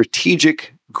the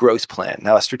strategic growth plan.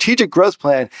 Now, a strategic growth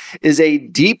plan is a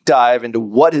deep dive into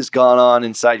what has gone on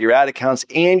inside your ad accounts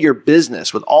and your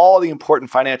business with all the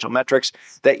important financial metrics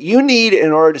that you need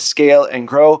in order to scale and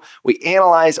grow. We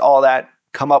analyze all that,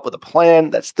 come up with a plan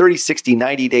that's 30, 60,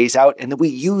 90 days out, and then we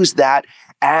use that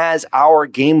as our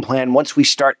game plan once we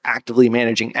start actively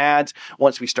managing ads,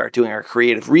 once we start doing our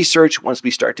creative research, once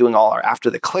we start doing all our after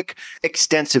the click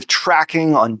extensive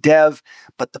tracking on dev.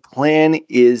 But the plan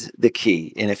is the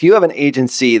key. And if you have an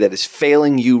agency that is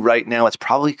failing you right now, it's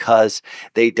probably because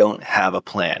they don't have a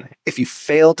plan. If you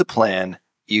fail to plan,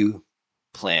 you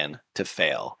plan to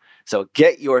fail. So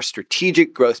get your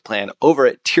strategic growth plan over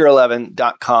at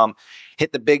tier11.com.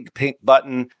 Hit the big pink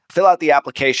button, fill out the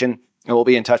application, and we'll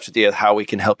be in touch with you how we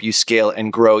can help you scale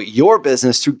and grow your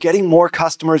business through getting more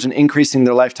customers and increasing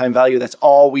their lifetime value. That's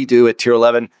all we do at Tier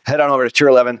 11. Head on over to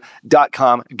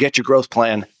tier11.com. Get your growth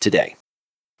plan today.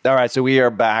 All right, so we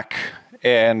are back,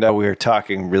 and we are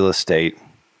talking real estate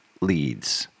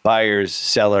leads, buyers,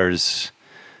 sellers.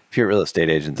 If you're a real estate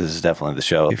agent, this is definitely the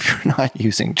show. If you're not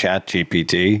using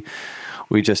ChatGPT,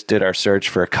 we just did our search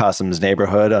for Qasim's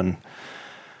neighborhood on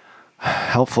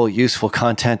helpful, useful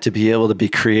content to be able to be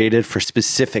created for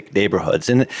specific neighborhoods.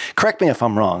 And correct me if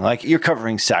I'm wrong, like you're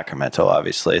covering Sacramento,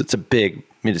 obviously. It's a big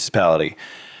municipality.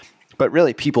 But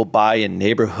really, people buy in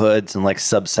neighborhoods and like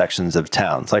subsections of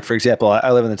towns. Like, for example,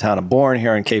 I live in the town of Bourne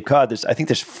here in Cape Cod. I think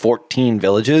there's 14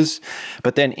 villages.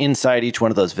 But then inside each one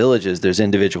of those villages, there's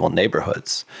individual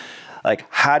neighborhoods. Like,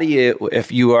 how do you,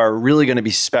 if you are really going to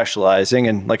be specializing,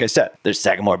 and like I said, there's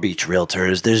Sagamore Beach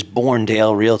realtors, there's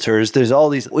Borndale realtors, there's all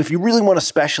these. If you really want to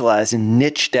specialize and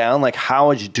niche down, like, how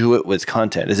would you do it with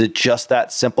content? Is it just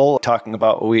that simple? Talking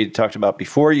about what we talked about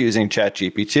before using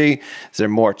ChatGPT, is there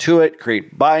more to it?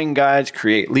 Create buying guides,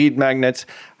 create lead magnets.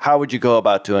 How would you go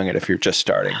about doing it if you're just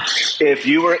starting? If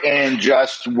you were in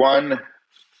just one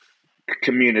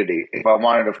community, if I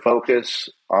wanted to focus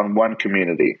on one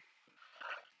community,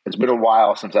 it's been a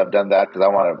while since I've done that because I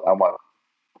want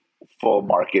full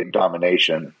market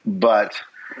domination. But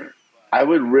I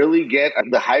would really get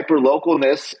the hyper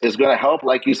localness is going to help,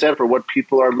 like you said, for what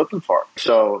people are looking for.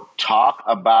 So talk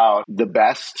about the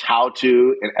best how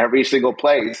to in every single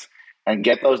place and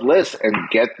get those lists and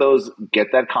get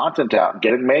that content out,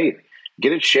 get it made,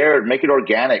 get it shared, make it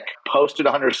organic, post it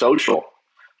on your social,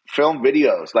 film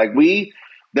videos. Like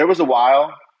there was a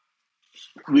while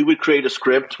we would create a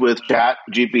script with Chat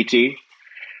GPT.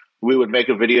 We would make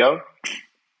a video.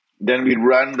 Then we'd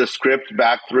run the script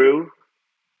back through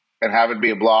and have it be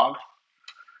a blog.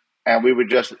 And we would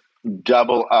just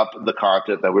double up the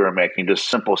content that we were making, just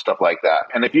simple stuff like that.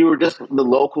 And if you were just the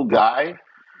local guy,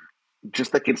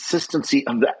 just the consistency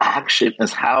of the action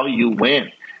is how you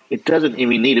win. It doesn't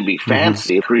even need to be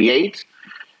fancy. Create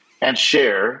and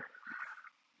share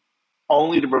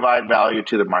only to provide value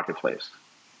to the marketplace.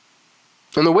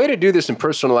 And the way to do this and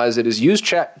personalize it is use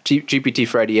Chat GPT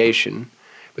for ideation,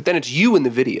 but then it's you in the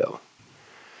video.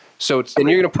 So and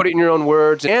you're going to put it in your own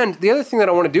words. And the other thing that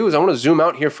I want to do is I want to zoom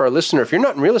out here for our listener. If you're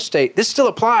not in real estate, this still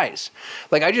applies.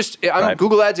 Like I'm a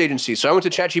Google Ads agency. So I went to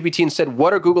ChatGPT and said,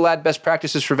 what are Google Ad best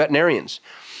practices for veterinarians?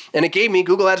 And it gave me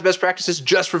Google Ads best practices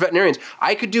just for veterinarians.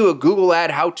 I could do a Google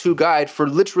Ad how-to guide for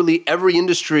literally every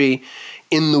industry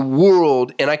in the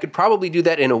world. And I could probably do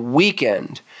that in a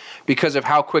weekend because of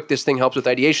how quick this thing helps with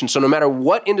ideation. So no matter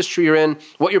what industry you're in,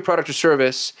 what your product or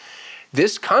service,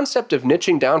 this concept of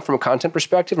niching down from a content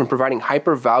perspective and providing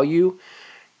hyper value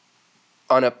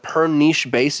on a per niche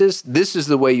basis, this is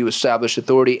the way you establish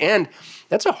authority. And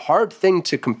that's a hard thing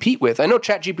to compete with. I know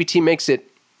ChatGPT makes it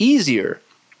easier,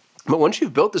 but once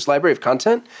you've built this library of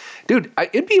content, dude,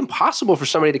 it'd be impossible for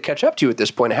somebody to catch up to you at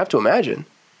this point, I have to imagine.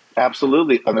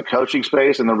 Absolutely. On the coaching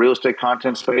space and the real estate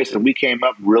content space, and we came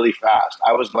up really fast.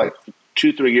 I was like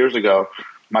 2-3 years ago,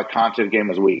 my content game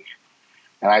was weak.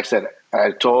 And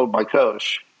I told my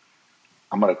coach,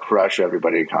 I'm going to crush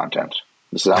everybody in content.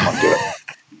 This is how I'm going to do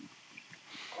it.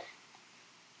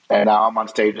 And now I'm on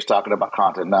stage just talking about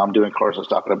content. Now I'm doing courses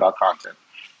talking about content,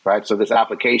 right? So this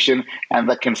application and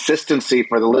the consistency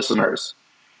for the listeners,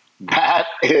 that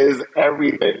is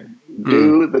everything.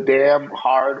 Do the damn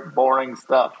hard, boring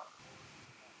stuff.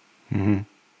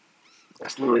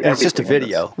 That's literally it's just a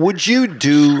video. Would you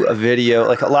do a video?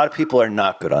 Like, a lot of people are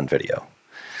not good on video.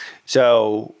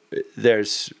 So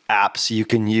there's apps you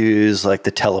can use, like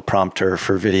the teleprompter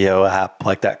for video app,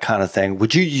 like that kind of thing.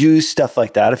 Would you use stuff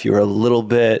like that if you were a little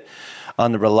bit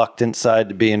on the reluctant side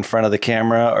to be in front of the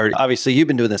camera? Or obviously you've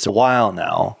been doing this a while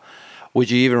now.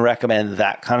 Would you even recommend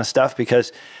that kind of stuff?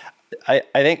 Because I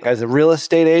think as a real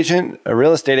estate agent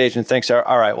thinks,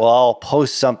 all right, well, I'll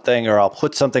post something or I'll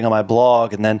put something on my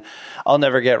blog and then I'll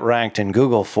never get ranked in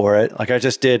Google for it. Like I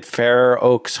just did Fair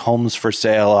Oaks Homes for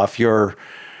Sale off your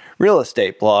real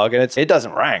estate blog, and it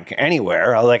doesn't rank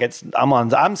anywhere.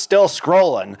 I'm still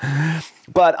scrolling,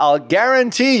 but I'll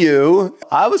guarantee you,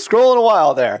 I was scrolling a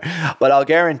while there, but I'll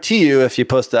guarantee you if you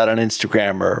post that on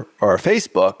Instagram or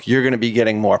Facebook, you're going to be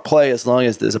getting more play as long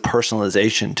as there's a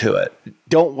personalization to it.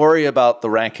 Don't worry about the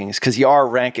rankings because you are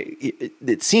ranking.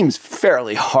 It seems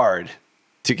fairly hard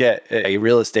to get a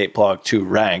real estate blog to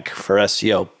rank for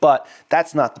SEO, but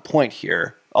that's not the point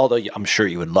here. Although I'm sure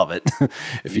you would love it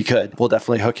if you could. We'll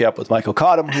definitely hook you up with Michael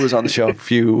Cottam, who was on the show a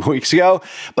few weeks ago.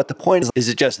 But the point is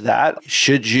it just that?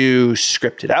 Should you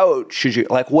script it out?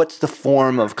 What's the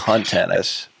form of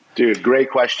content? Dude,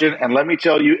 great question. And let me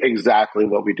tell you exactly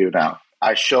what we do now.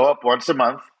 I show up once a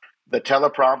month. The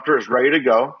teleprompter is ready to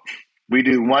go. We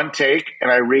do one take,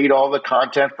 and I read all the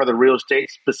content for the real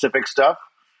estate specific stuff,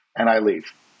 and I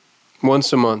leave.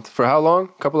 Once a month. For how long?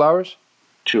 A couple hours?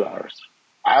 2 hours.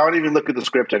 I don't even look at the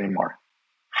script anymore.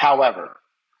 However,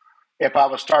 if I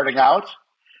was starting out,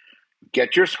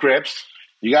 get your scripts.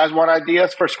 You guys want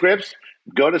ideas for scripts?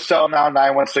 Go to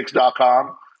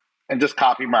sellnow916.com and just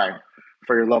copy mine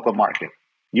for your local market.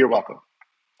 You're welcome.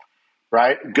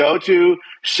 Right? Go to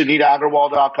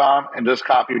SuneetAgarwal.com and just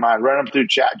copy mine. Run them through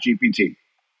ChatGPT.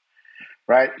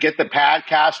 Right? Get the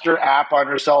Padcaster app on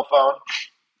your cell phone.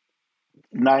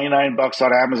 $99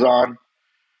 on Amazon.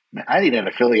 Man, I need an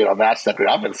affiliate on that stuff.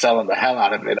 I've been selling the hell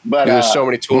out of it. But there's so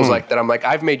many tools like that. I'm like,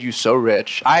 I've made you so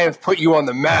rich. I have put you on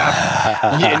the map,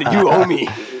 and you owe me.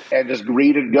 And just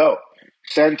read and go.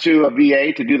 Send to a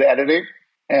VA to do the editing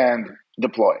and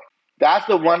deploy. That's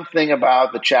the one thing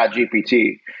about the Chat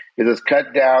GPT is it's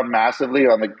cut down massively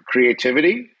on the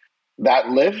creativity, that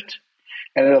lift,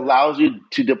 and it allows you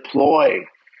to deploy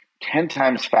 10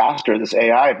 times faster, this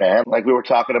AI, man. Like we were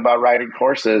talking about writing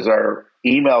courses or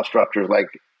email structures, like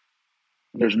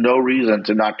there's no reason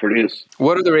to not produce.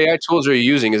 What other AI tools are you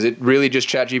using? Is it really just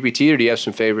ChatGPT or do you have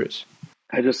some favorites?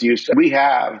 I've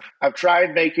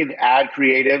tried making ad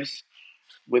creatives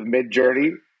with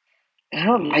Midjourney. I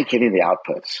don't like any of the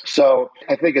outputs. So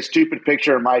I think a stupid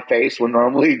picture of my face would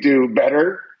normally do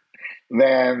better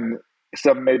than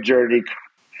some Midjourney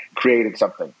created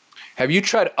something. Have you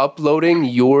tried uploading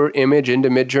your image into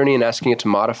Midjourney and asking it to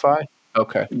modify?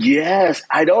 Okay. Yes,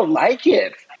 I don't like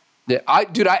it.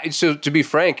 Yeah, so to be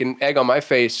frank and egg on my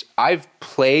face, I've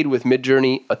played with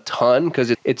Midjourney a ton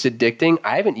because it's addicting.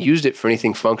 I haven't used it for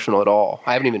anything functional at all.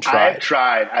 I haven't even tried. I've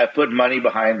tried. I put money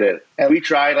behind it. And we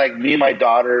tried, like me and my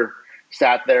daughter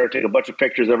sat there, took a bunch of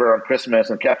pictures of her on Christmas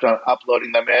and kept on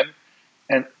uploading them in.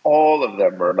 And all of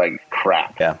them were like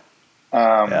crap. Yeah.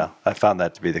 I found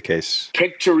that to be the case.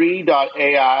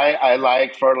 Pictory.ai I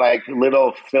like for like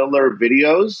little filler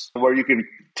videos where you can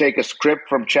take a script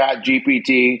from Chat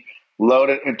GPT, load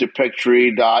it into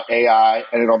Pictory.ai,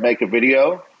 and it'll make a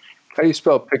video. How do you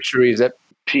spell Pictory? Is that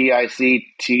Pictory? Is that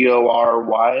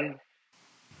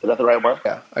the right one?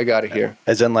 Yeah, I got it here.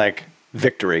 As in like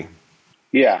victory.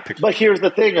 Yeah. But here's the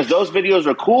thing is those videos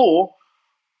are cool,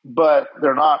 but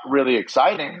they're not really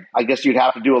exciting. I guess you'd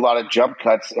have to do a lot of jump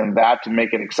cuts in that to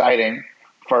make it exciting.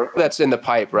 That's in the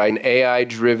pipe, right? An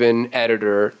AI-driven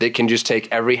editor that can just take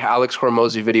every Alex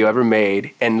Hormozy video ever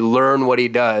made and learn what he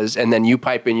does, and then you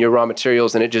pipe in your raw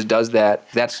materials and it just does that.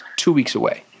 That's 2 weeks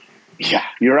away. Yeah,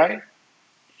 you're right.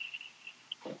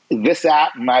 This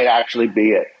app might actually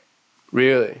be it.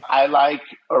 Really? I like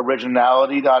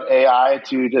originality.ai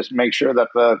to just make sure that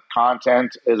the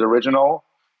content is original.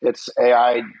 It's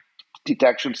AI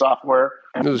detection software.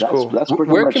 This is cool.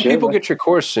 Where can people get your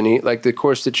course, Suneet? Like the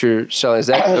course that you're selling, is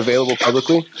that available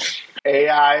publicly?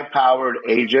 AI-powered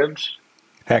agent.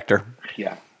 Hector.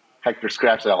 Yeah. Hector,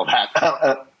 scratch all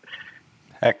that.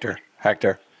 Hector.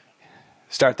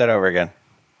 Start that over again.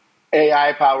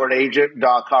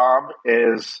 AI-poweredagent.com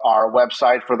is our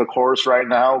website for the course right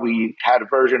now. We had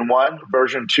version 1.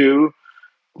 Version 2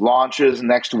 launches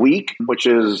next week, which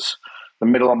is the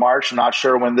middle of March. Not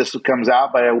sure when this comes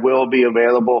out, but it will be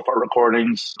available for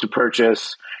recordings to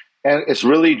purchase. And it's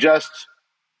really just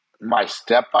my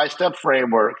step-by-step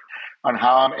framework on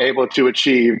how I'm able to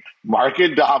achieve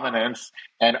market dominance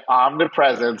and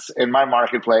omnipresence in my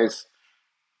marketplace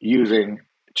using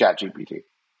ChatGPT.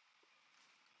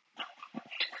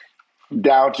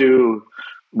 Down to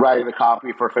writing the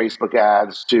copy for Facebook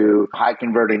ads, to high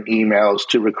converting emails,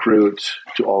 to recruit,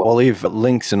 to all. We'll leave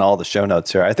links in all the show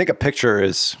notes here. I think a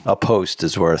post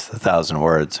is worth 1,000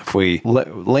 words. If we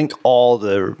link all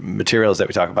the materials that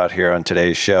we talk about here on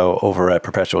today's show over at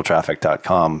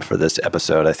perpetualtraffic.com for this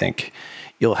episode, I think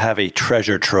you'll have a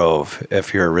treasure trove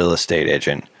if you're a real estate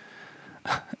agent.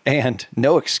 And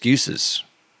no excuses,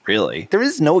 really. There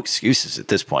is no excuses at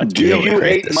this point to be able to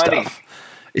create this stuff.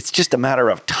 It's just a matter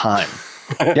of time.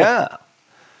 Yeah.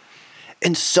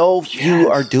 And so few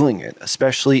are doing it,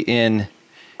 especially in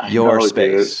your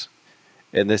space.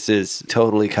 Dude. And this is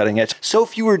totally cutting edge. So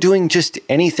few are doing just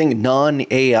anything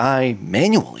non-AI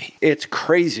manually. It's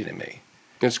crazy to me.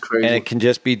 It's crazy. And it can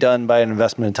just be done by an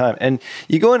investment in time. And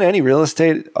you go into any real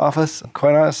estate office,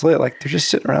 quite honestly, like they're just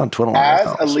sitting around twiddling their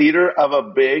thumbs. As a leader of a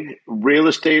big real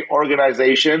estate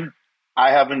organization,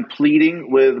 I have been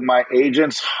pleading with my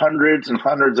agents, hundreds and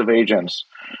hundreds of agents,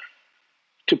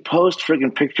 to post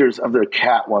friggin' pictures of their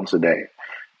cat once a day.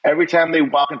 Every time they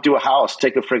walk into a house,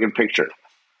 take a friggin' picture.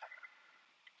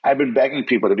 I've been begging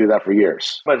people to do that for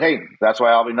years. But hey, that's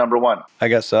why I'll be number one. I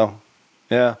guess so.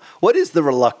 Yeah. What is the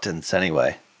reluctance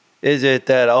anyway? Is it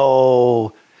that,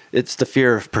 it's the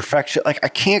fear of perfection? Like, I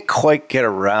can't quite get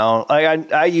around.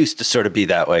 I used to sort of be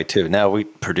that way too. Now we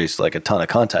produce like a ton of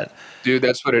content. Dude,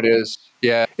 that's what it is.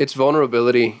 Yeah. It's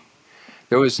vulnerability.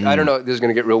 There was, I don't know, this is going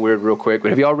to get real weird real quick, but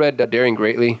have y'all read Daring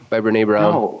Greatly by Brene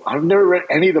Brown? No, I've never read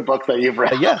any of the books that you've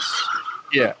read. Yes.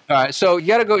 Yeah. All right. So you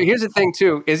got to go. Here's the thing,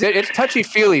 too, is it's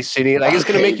touchy-feely, Suneet. Like, it's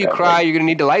going to make you cry. You're going to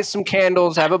need to light some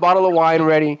candles, have a bottle of wine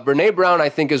ready. Brene Brown, I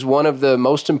think, is one of the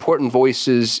most important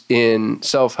voices in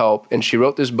self-help. And she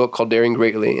wrote this book called Daring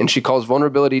Greatly. And she calls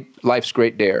vulnerability life's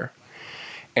great dare.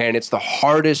 And it's the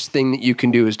hardest thing that you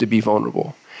can do is to be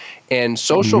vulnerable. And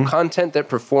social content that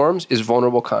performs is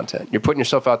vulnerable content. You're putting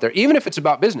yourself out there. Even if it's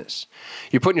about business,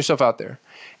 you're putting yourself out there.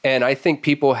 And I think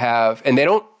people have, and they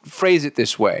don't phrase it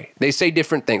this way. They say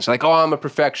different things like, oh, I'm a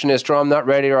perfectionist, or I'm not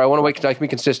ready, or I want to wait until I can be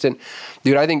consistent.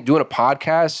 Dude, I think doing a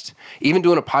podcast, even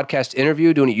doing a podcast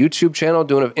interview, doing a YouTube channel,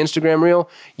 doing an Instagram reel,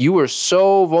 you are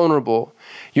so vulnerable.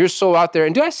 You're so out there.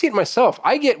 And do I see it myself?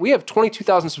 We have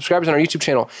 22,000 subscribers on our YouTube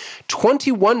channel.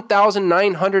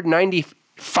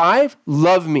 21,995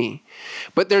 love me.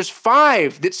 But there's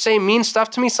 5 that say mean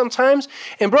stuff to me sometimes.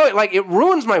 And bro, like it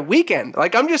ruins my weekend.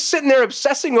 Like I'm just sitting there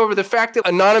obsessing over the fact that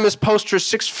anonymous poster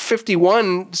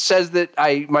 651 says that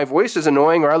my voice is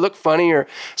annoying, or I look funny, or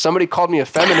somebody called me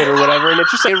effeminate or whatever. And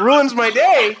it ruins my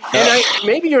day. And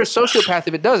maybe you're a sociopath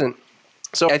if it doesn't.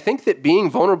 So I think that being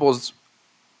vulnerable is,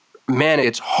 man,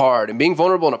 it's hard. And being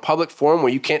vulnerable in a public forum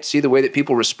where you can't see the way that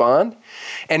people respond.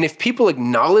 And if people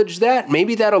acknowledge that,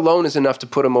 maybe that alone is enough to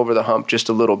put them over the hump just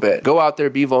a little bit. Go out there,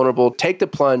 be vulnerable, take the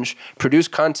plunge, produce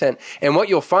content. And what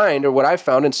you'll find, or what I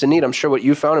found, and Suneet, I'm sure what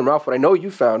you found, and Ralph, what I know you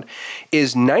found,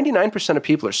 is 99% of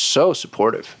people are so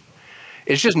supportive.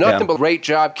 It's just nothing but great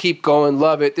job, keep going,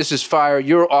 love it, this is fire,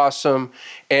 you're awesome.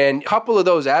 And a couple of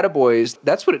those attaboys,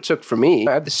 that's what it took for me.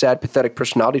 I have the sad, pathetic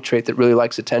personality trait that really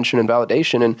likes attention and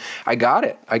validation, and I got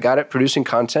it. I got it producing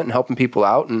content and helping people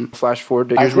out, and flash forward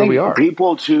to here's where we are.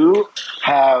 People, too,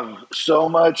 have so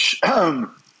much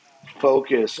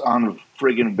focus on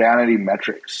friggin' vanity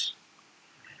metrics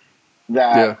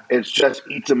that it just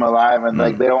eats them alive, and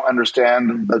like they don't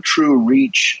understand the true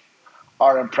reach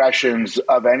or impressions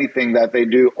of anything that they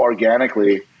do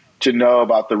organically to know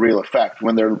about the real effect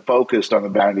when they're focused on the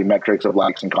vanity metrics of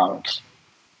likes and comments.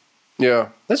 Yeah.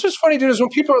 That's what's funny, dude, is when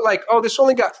people are like, oh, this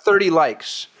only got 30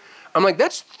 likes. I'm like,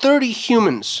 that's 30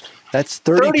 humans. That's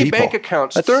 30 people. Bank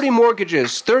accounts, 30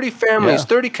 mortgages, 30 families,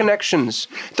 30 connections,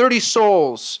 30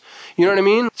 souls. You know what I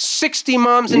mean? 60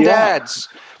 moms and dads.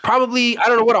 Probably,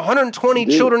 120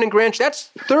 children and grandchildren. That's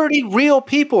 30 real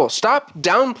people. Stop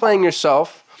downplaying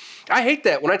yourself. I hate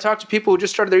that when I talk to people who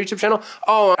just started their YouTube channel.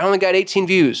 Oh, I only got 18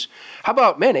 views. How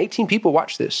about, 18 people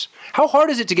watch this? How hard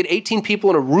is it to get 18 people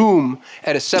in a room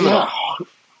at a seminar?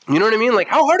 You know what I mean? Like,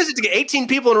 how hard is it to get 18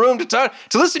 people in a room to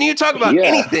listen to you talk about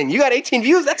anything? You got 18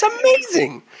 views? That's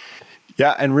amazing.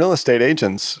 Yeah, and real estate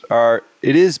agents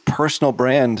it is personal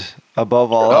brand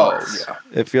above all else. Yeah.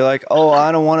 If you're like, oh,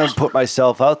 I don't want to put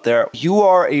myself out there, you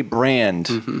are a brand.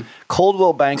 Mm-hmm.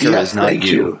 Coldwell Banker is not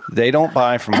you. They don't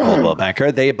buy from Coldwell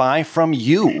Banker. They buy from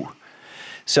you.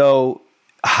 So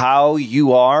how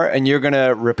you are, and you're going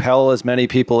to repel as many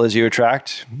people as you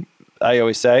attract, I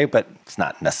always say, but it's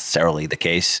not necessarily the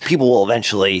case. People will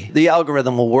eventually, the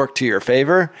algorithm will work to your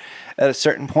favor at a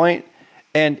certain point,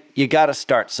 and you got to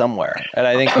start somewhere. And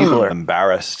I think people are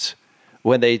embarrassed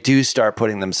when they do start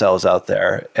putting themselves out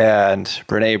there. And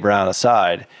Brene Brown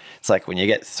aside, it's like when you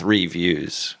get 3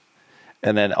 views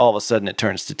and then all of a sudden it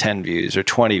turns to 10 views or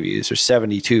 20 views or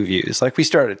 72 views. Like we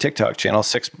started a TikTok channel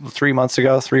 4 months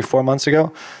ago.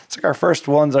 It's like our first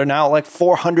ones are now like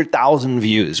 400,000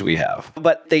 views we have.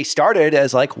 But they started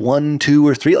as like 1, 2,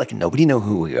 or 3. Like nobody knew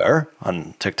who we are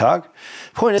on TikTok.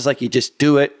 Point is like you just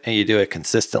do it and you do it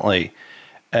consistently.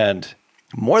 And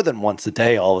more than once a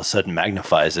day, all of a sudden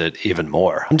magnifies it even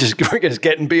more. We're just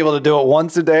getting people to do it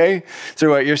once a day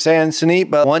through what you're saying, Suneet.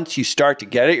 But once you start to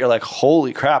get it, you're like,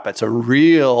 holy crap, it's a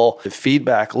real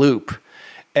feedback loop.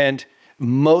 And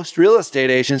most real estate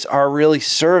agents are really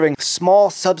serving small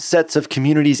subsets of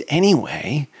communities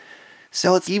anyway.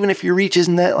 So it's even if your reach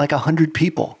isn't that like 100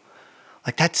 people,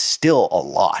 like that's still a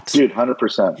lot. Dude,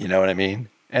 100%. You know what I mean?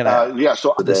 And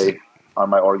so today on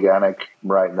my organic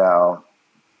right now,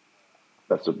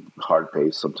 that's a hard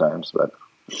pace sometimes, but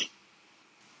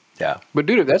yeah. But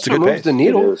dude, if that's what moves the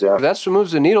needle, if that's what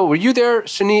moves the needle, were you there,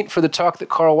 Suneet, for the talk that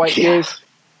Carl White gave?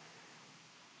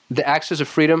 The Axis of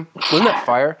Freedom? Wasn't that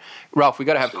fire? Ralph, we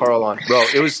got to have Carl on. Bro,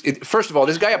 first of all,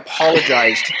 this guy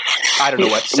apologized,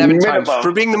 7 times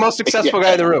for being the most successful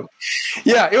guy in the room.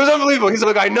 Yeah, it was unbelievable. He's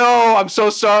like, I know, I'm so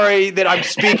sorry that I'm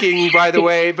speaking, by the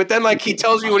way. But then, like, he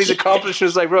tells you what he's accomplished. And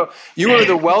it's like, bro, you are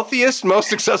the wealthiest, most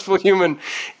successful human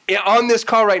on this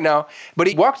call right now. But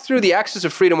he walked through the Axis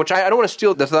of Freedom, which I don't want to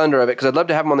steal the thunder of it because I'd love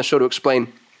to have him on the show to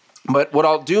explain. But what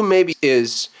I'll do maybe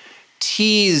is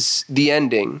tease the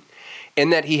ending in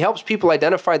that he helps people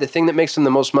identify the thing that makes them the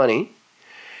most money.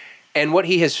 And what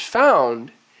he has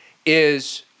found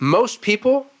is most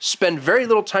people spend very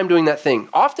little time doing that thing,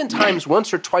 oftentimes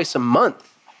once or twice a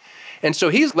month. And so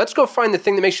let's go find the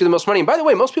thing that makes you the most money. And by the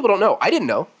way, most people don't know. I didn't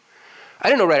know. I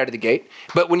didn't know right out of the gate.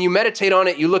 But when you meditate on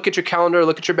it, you look at your calendar,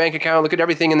 look at your bank account, look at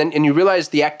everything, and you realize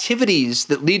the activities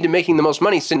that lead to making the most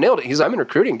money. So nailed it. He's like, I'm in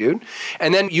recruiting, dude.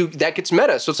 And then that gets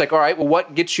meta. So it's like, all right, well,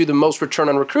 what gets you the most return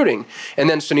on recruiting? And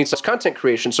then Suneet's content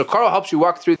creation. So Carl helps you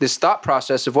walk through this thought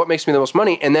process of what makes me the most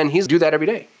money, and then he's do that every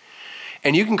day.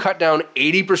 And you can cut down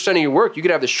 80% of your work. You could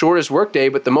have the shortest work day,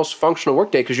 but the most functional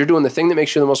work day because you're doing the thing that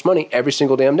makes you the most money every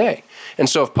single damn day. And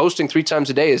so if posting 3 times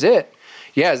a day is it,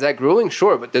 yeah, is that grueling?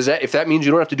 Sure. But if that means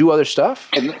you don't have to do other stuff?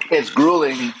 And it's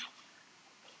grueling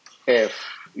if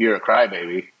you're a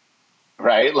crybaby,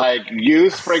 right? Like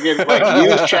use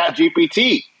Chat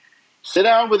GPT. Sit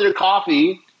down with your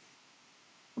coffee,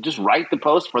 just write the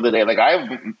post for the day. Like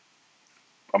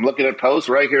I'm looking at posts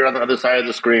right here on the other side of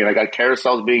the screen. I got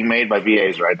carousels being made by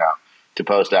VAs right now to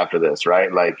post after this,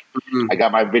 right? Like I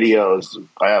got my videos.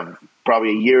 I have probably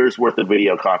a year's worth of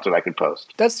video content I could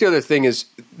post. That's the other thing is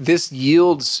this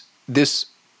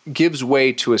gives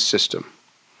way to a system.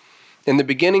 In the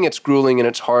beginning, it's grueling and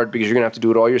it's hard because you're going to have to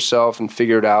do it all yourself and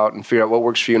figure it out and figure out what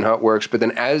works for you and how it works. But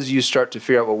then as you start to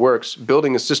figure out what works,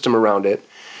 building a system around it,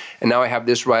 and now I have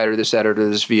this writer, this editor,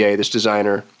 this VA, this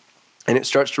designer, and it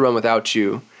starts to run without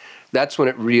you, that's when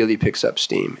it really picks up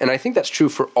steam. And I think that's true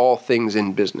for all things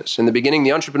in business. In the beginning,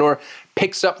 the entrepreneur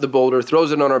picks up the boulder,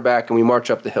 throws it on our back, and we march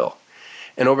up the hill.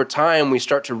 And over time, we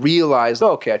start to realize,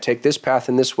 oh, okay, I take this path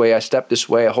in this way, I step this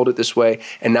way, I hold it this way,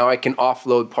 and now I can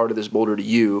offload part of this boulder to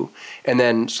you. And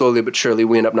then slowly but surely,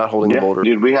 we end up not holding the boulder.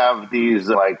 Dude, we have these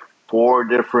 4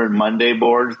 different Monday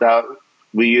boards that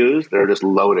we use. They're just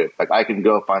loaded. Like I can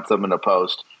go find something to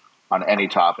post on any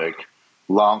topic.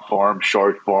 Long form,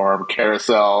 short form,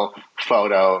 carousel,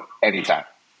 photo, anytime.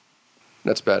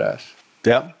 That's badass.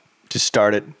 Yep. Just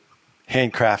start it,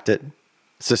 handcraft it,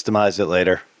 systemize it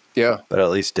later. Yeah. But at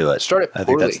least do it. Start it poorly. I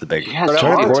think that's the big Yeah,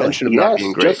 start intention of not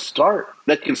being great. Just start.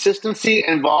 The consistency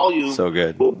and volume so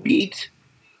good. will beat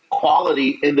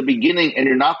quality in the beginning, and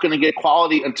you're not going to get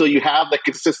quality until you have the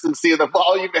consistency and the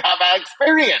volume to have that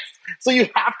experience. So you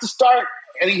have to start.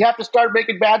 And you have to start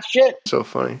making bad shit. So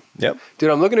funny. Yep. Dude,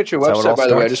 I'm looking at your website, by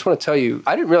the way. I just want to tell you,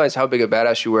 I didn't realize how big a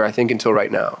badass you were, I think, until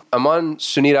right now. I'm on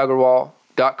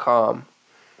SuneetAgarwal.com.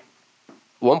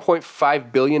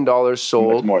 $1.5 billion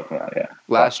sold more than that, yeah.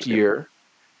 last year.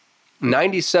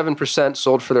 97%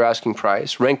 sold for their asking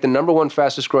price. Ranked the number 1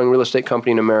 fastest growing real estate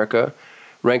company in America.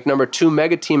 Ranked number 2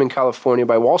 mega team in California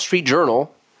by Wall Street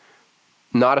Journal.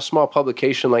 Not a small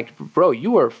publication. Like, bro,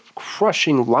 you are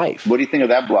crushing life. What do you think of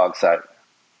that blog site?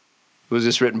 Was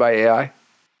this written by AI? A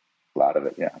lot of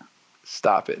it, yeah.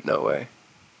 Stop it. No way.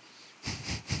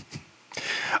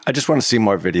 I just want to see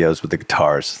more videos with the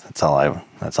guitars. That's all I want.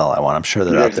 I'm sure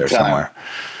they're out there somewhere.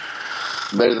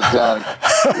 There's the time.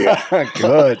 Yeah.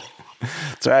 Good.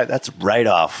 That's right. That's right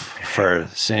off for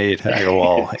Suneet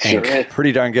Agarwal Inc. Sure.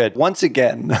 Pretty darn good. Once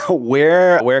again,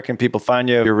 where can people find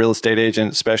you? Your real estate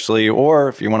agent, especially, or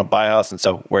if you want to buy a house, and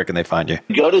so where can they find you?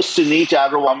 Go to Suneet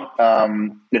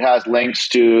Agarwal. It has links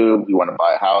to you want to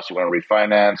buy a house, you want to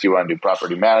refinance, you want to do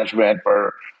property management,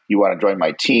 or you want to join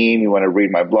my team, you want to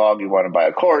read my blog, you want to buy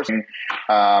a course.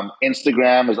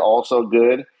 Instagram is also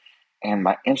good, and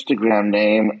my Instagram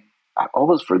name, I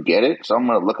always forget it, so I'm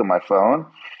going to look at my phone.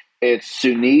 It's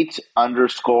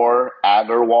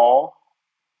Suneet_Agarwal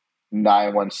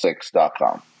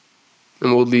 916.com.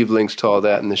 And we'll leave links to all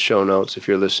that in the show notes if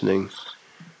you're listening.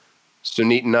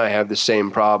 Suneet and I have the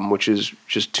same problem, which is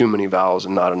just too many vowels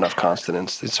and not enough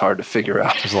consonants. It's hard to figure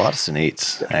out. There's a lot of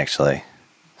Suneets, actually.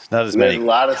 It's not as many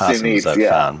consonants I've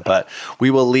found, but we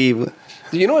will leave.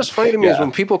 You know what's funny to me is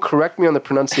when people correct me on the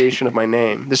pronunciation of my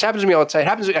name. This happens to me all the time. It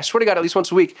happens, I swear to God, at least once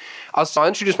a week. I'll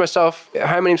introduce myself.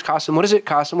 Hi, my name's Qasim. What is it,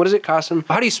 Qasim? What is it, Qasim?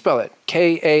 How do you spell it?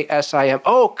 Kasim.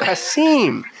 Oh,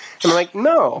 Qasim. And I'm like,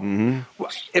 no. Mm-hmm.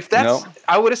 If that's,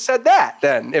 I would have said that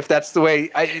then. If that's the way,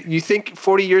 you think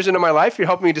 40 years into my life, you're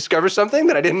helping me discover something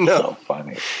that I didn't know. So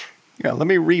funny. Yeah, let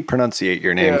me re-pronunciate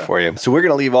your name for you. So we're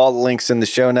going to leave all the links in the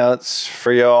show notes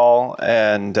for y'all,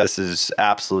 and this is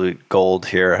absolute gold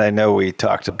here. I know we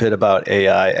talked a bit about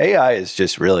AI. AI is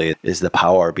just really is the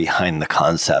power behind the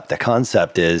concept. The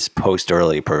concept is post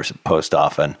early, post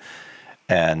often,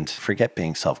 and forget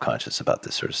being self-conscious about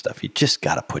this sort of stuff. You just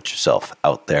got to put yourself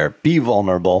out there. Be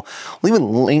vulnerable. We'll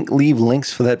even leave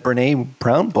links for that Brene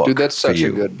Brown book. Dude, that's such a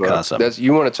good book.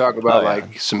 You want to talk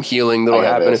about some healing that'll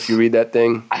happen if you read that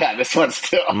thing? I got this one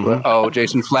still. Mm-hmm. Oh,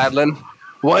 Jason Fladlin.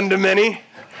 One to many.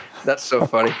 That's so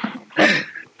funny.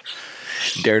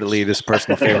 Dare to lead this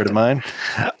personal favorite of mine.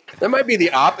 That might be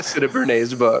the opposite of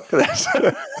Brene's book.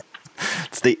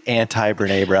 It's the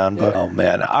anti-Brene Brown book. Oh,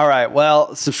 man. All right.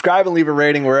 Well, subscribe and leave a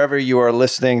rating wherever you are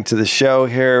listening to the show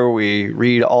here. We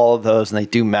read all of those, and they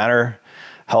do matter.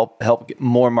 help get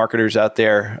more marketers out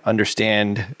there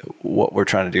understand what we're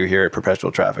trying to do here at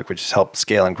Perpetual Traffic, which is help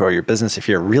scale and grow your business. If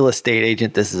you're a real estate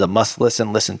agent, this is a must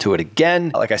listen. Listen to it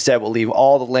again. Like I said, we'll leave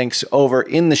all the links over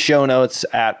in the show notes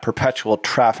at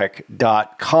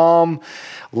perpetualtraffic.com.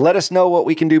 Let us know what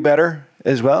we can do better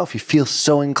as well. If you feel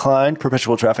so inclined,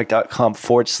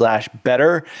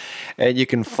 perpetualtraffic.com/better. And you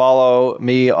can follow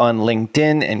me on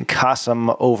LinkedIn and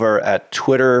Qasim over at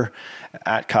Twitter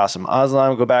at Qasim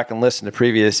Aslam. Go back and listen to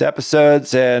previous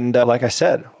episodes. And like I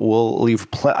said, we'll leave,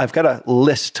 I've got a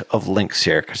list of links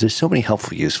here because there's so many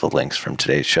helpful, useful links from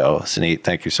today's show. Suneet,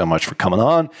 thank you so much for coming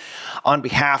on. On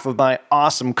behalf of my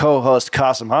awesome co-host,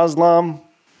 Qasim Aslam.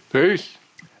 Peace.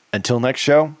 Until next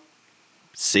show,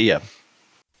 see ya.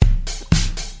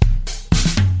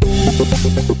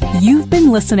 You've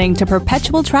been listening to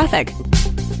Perpetual Traffic,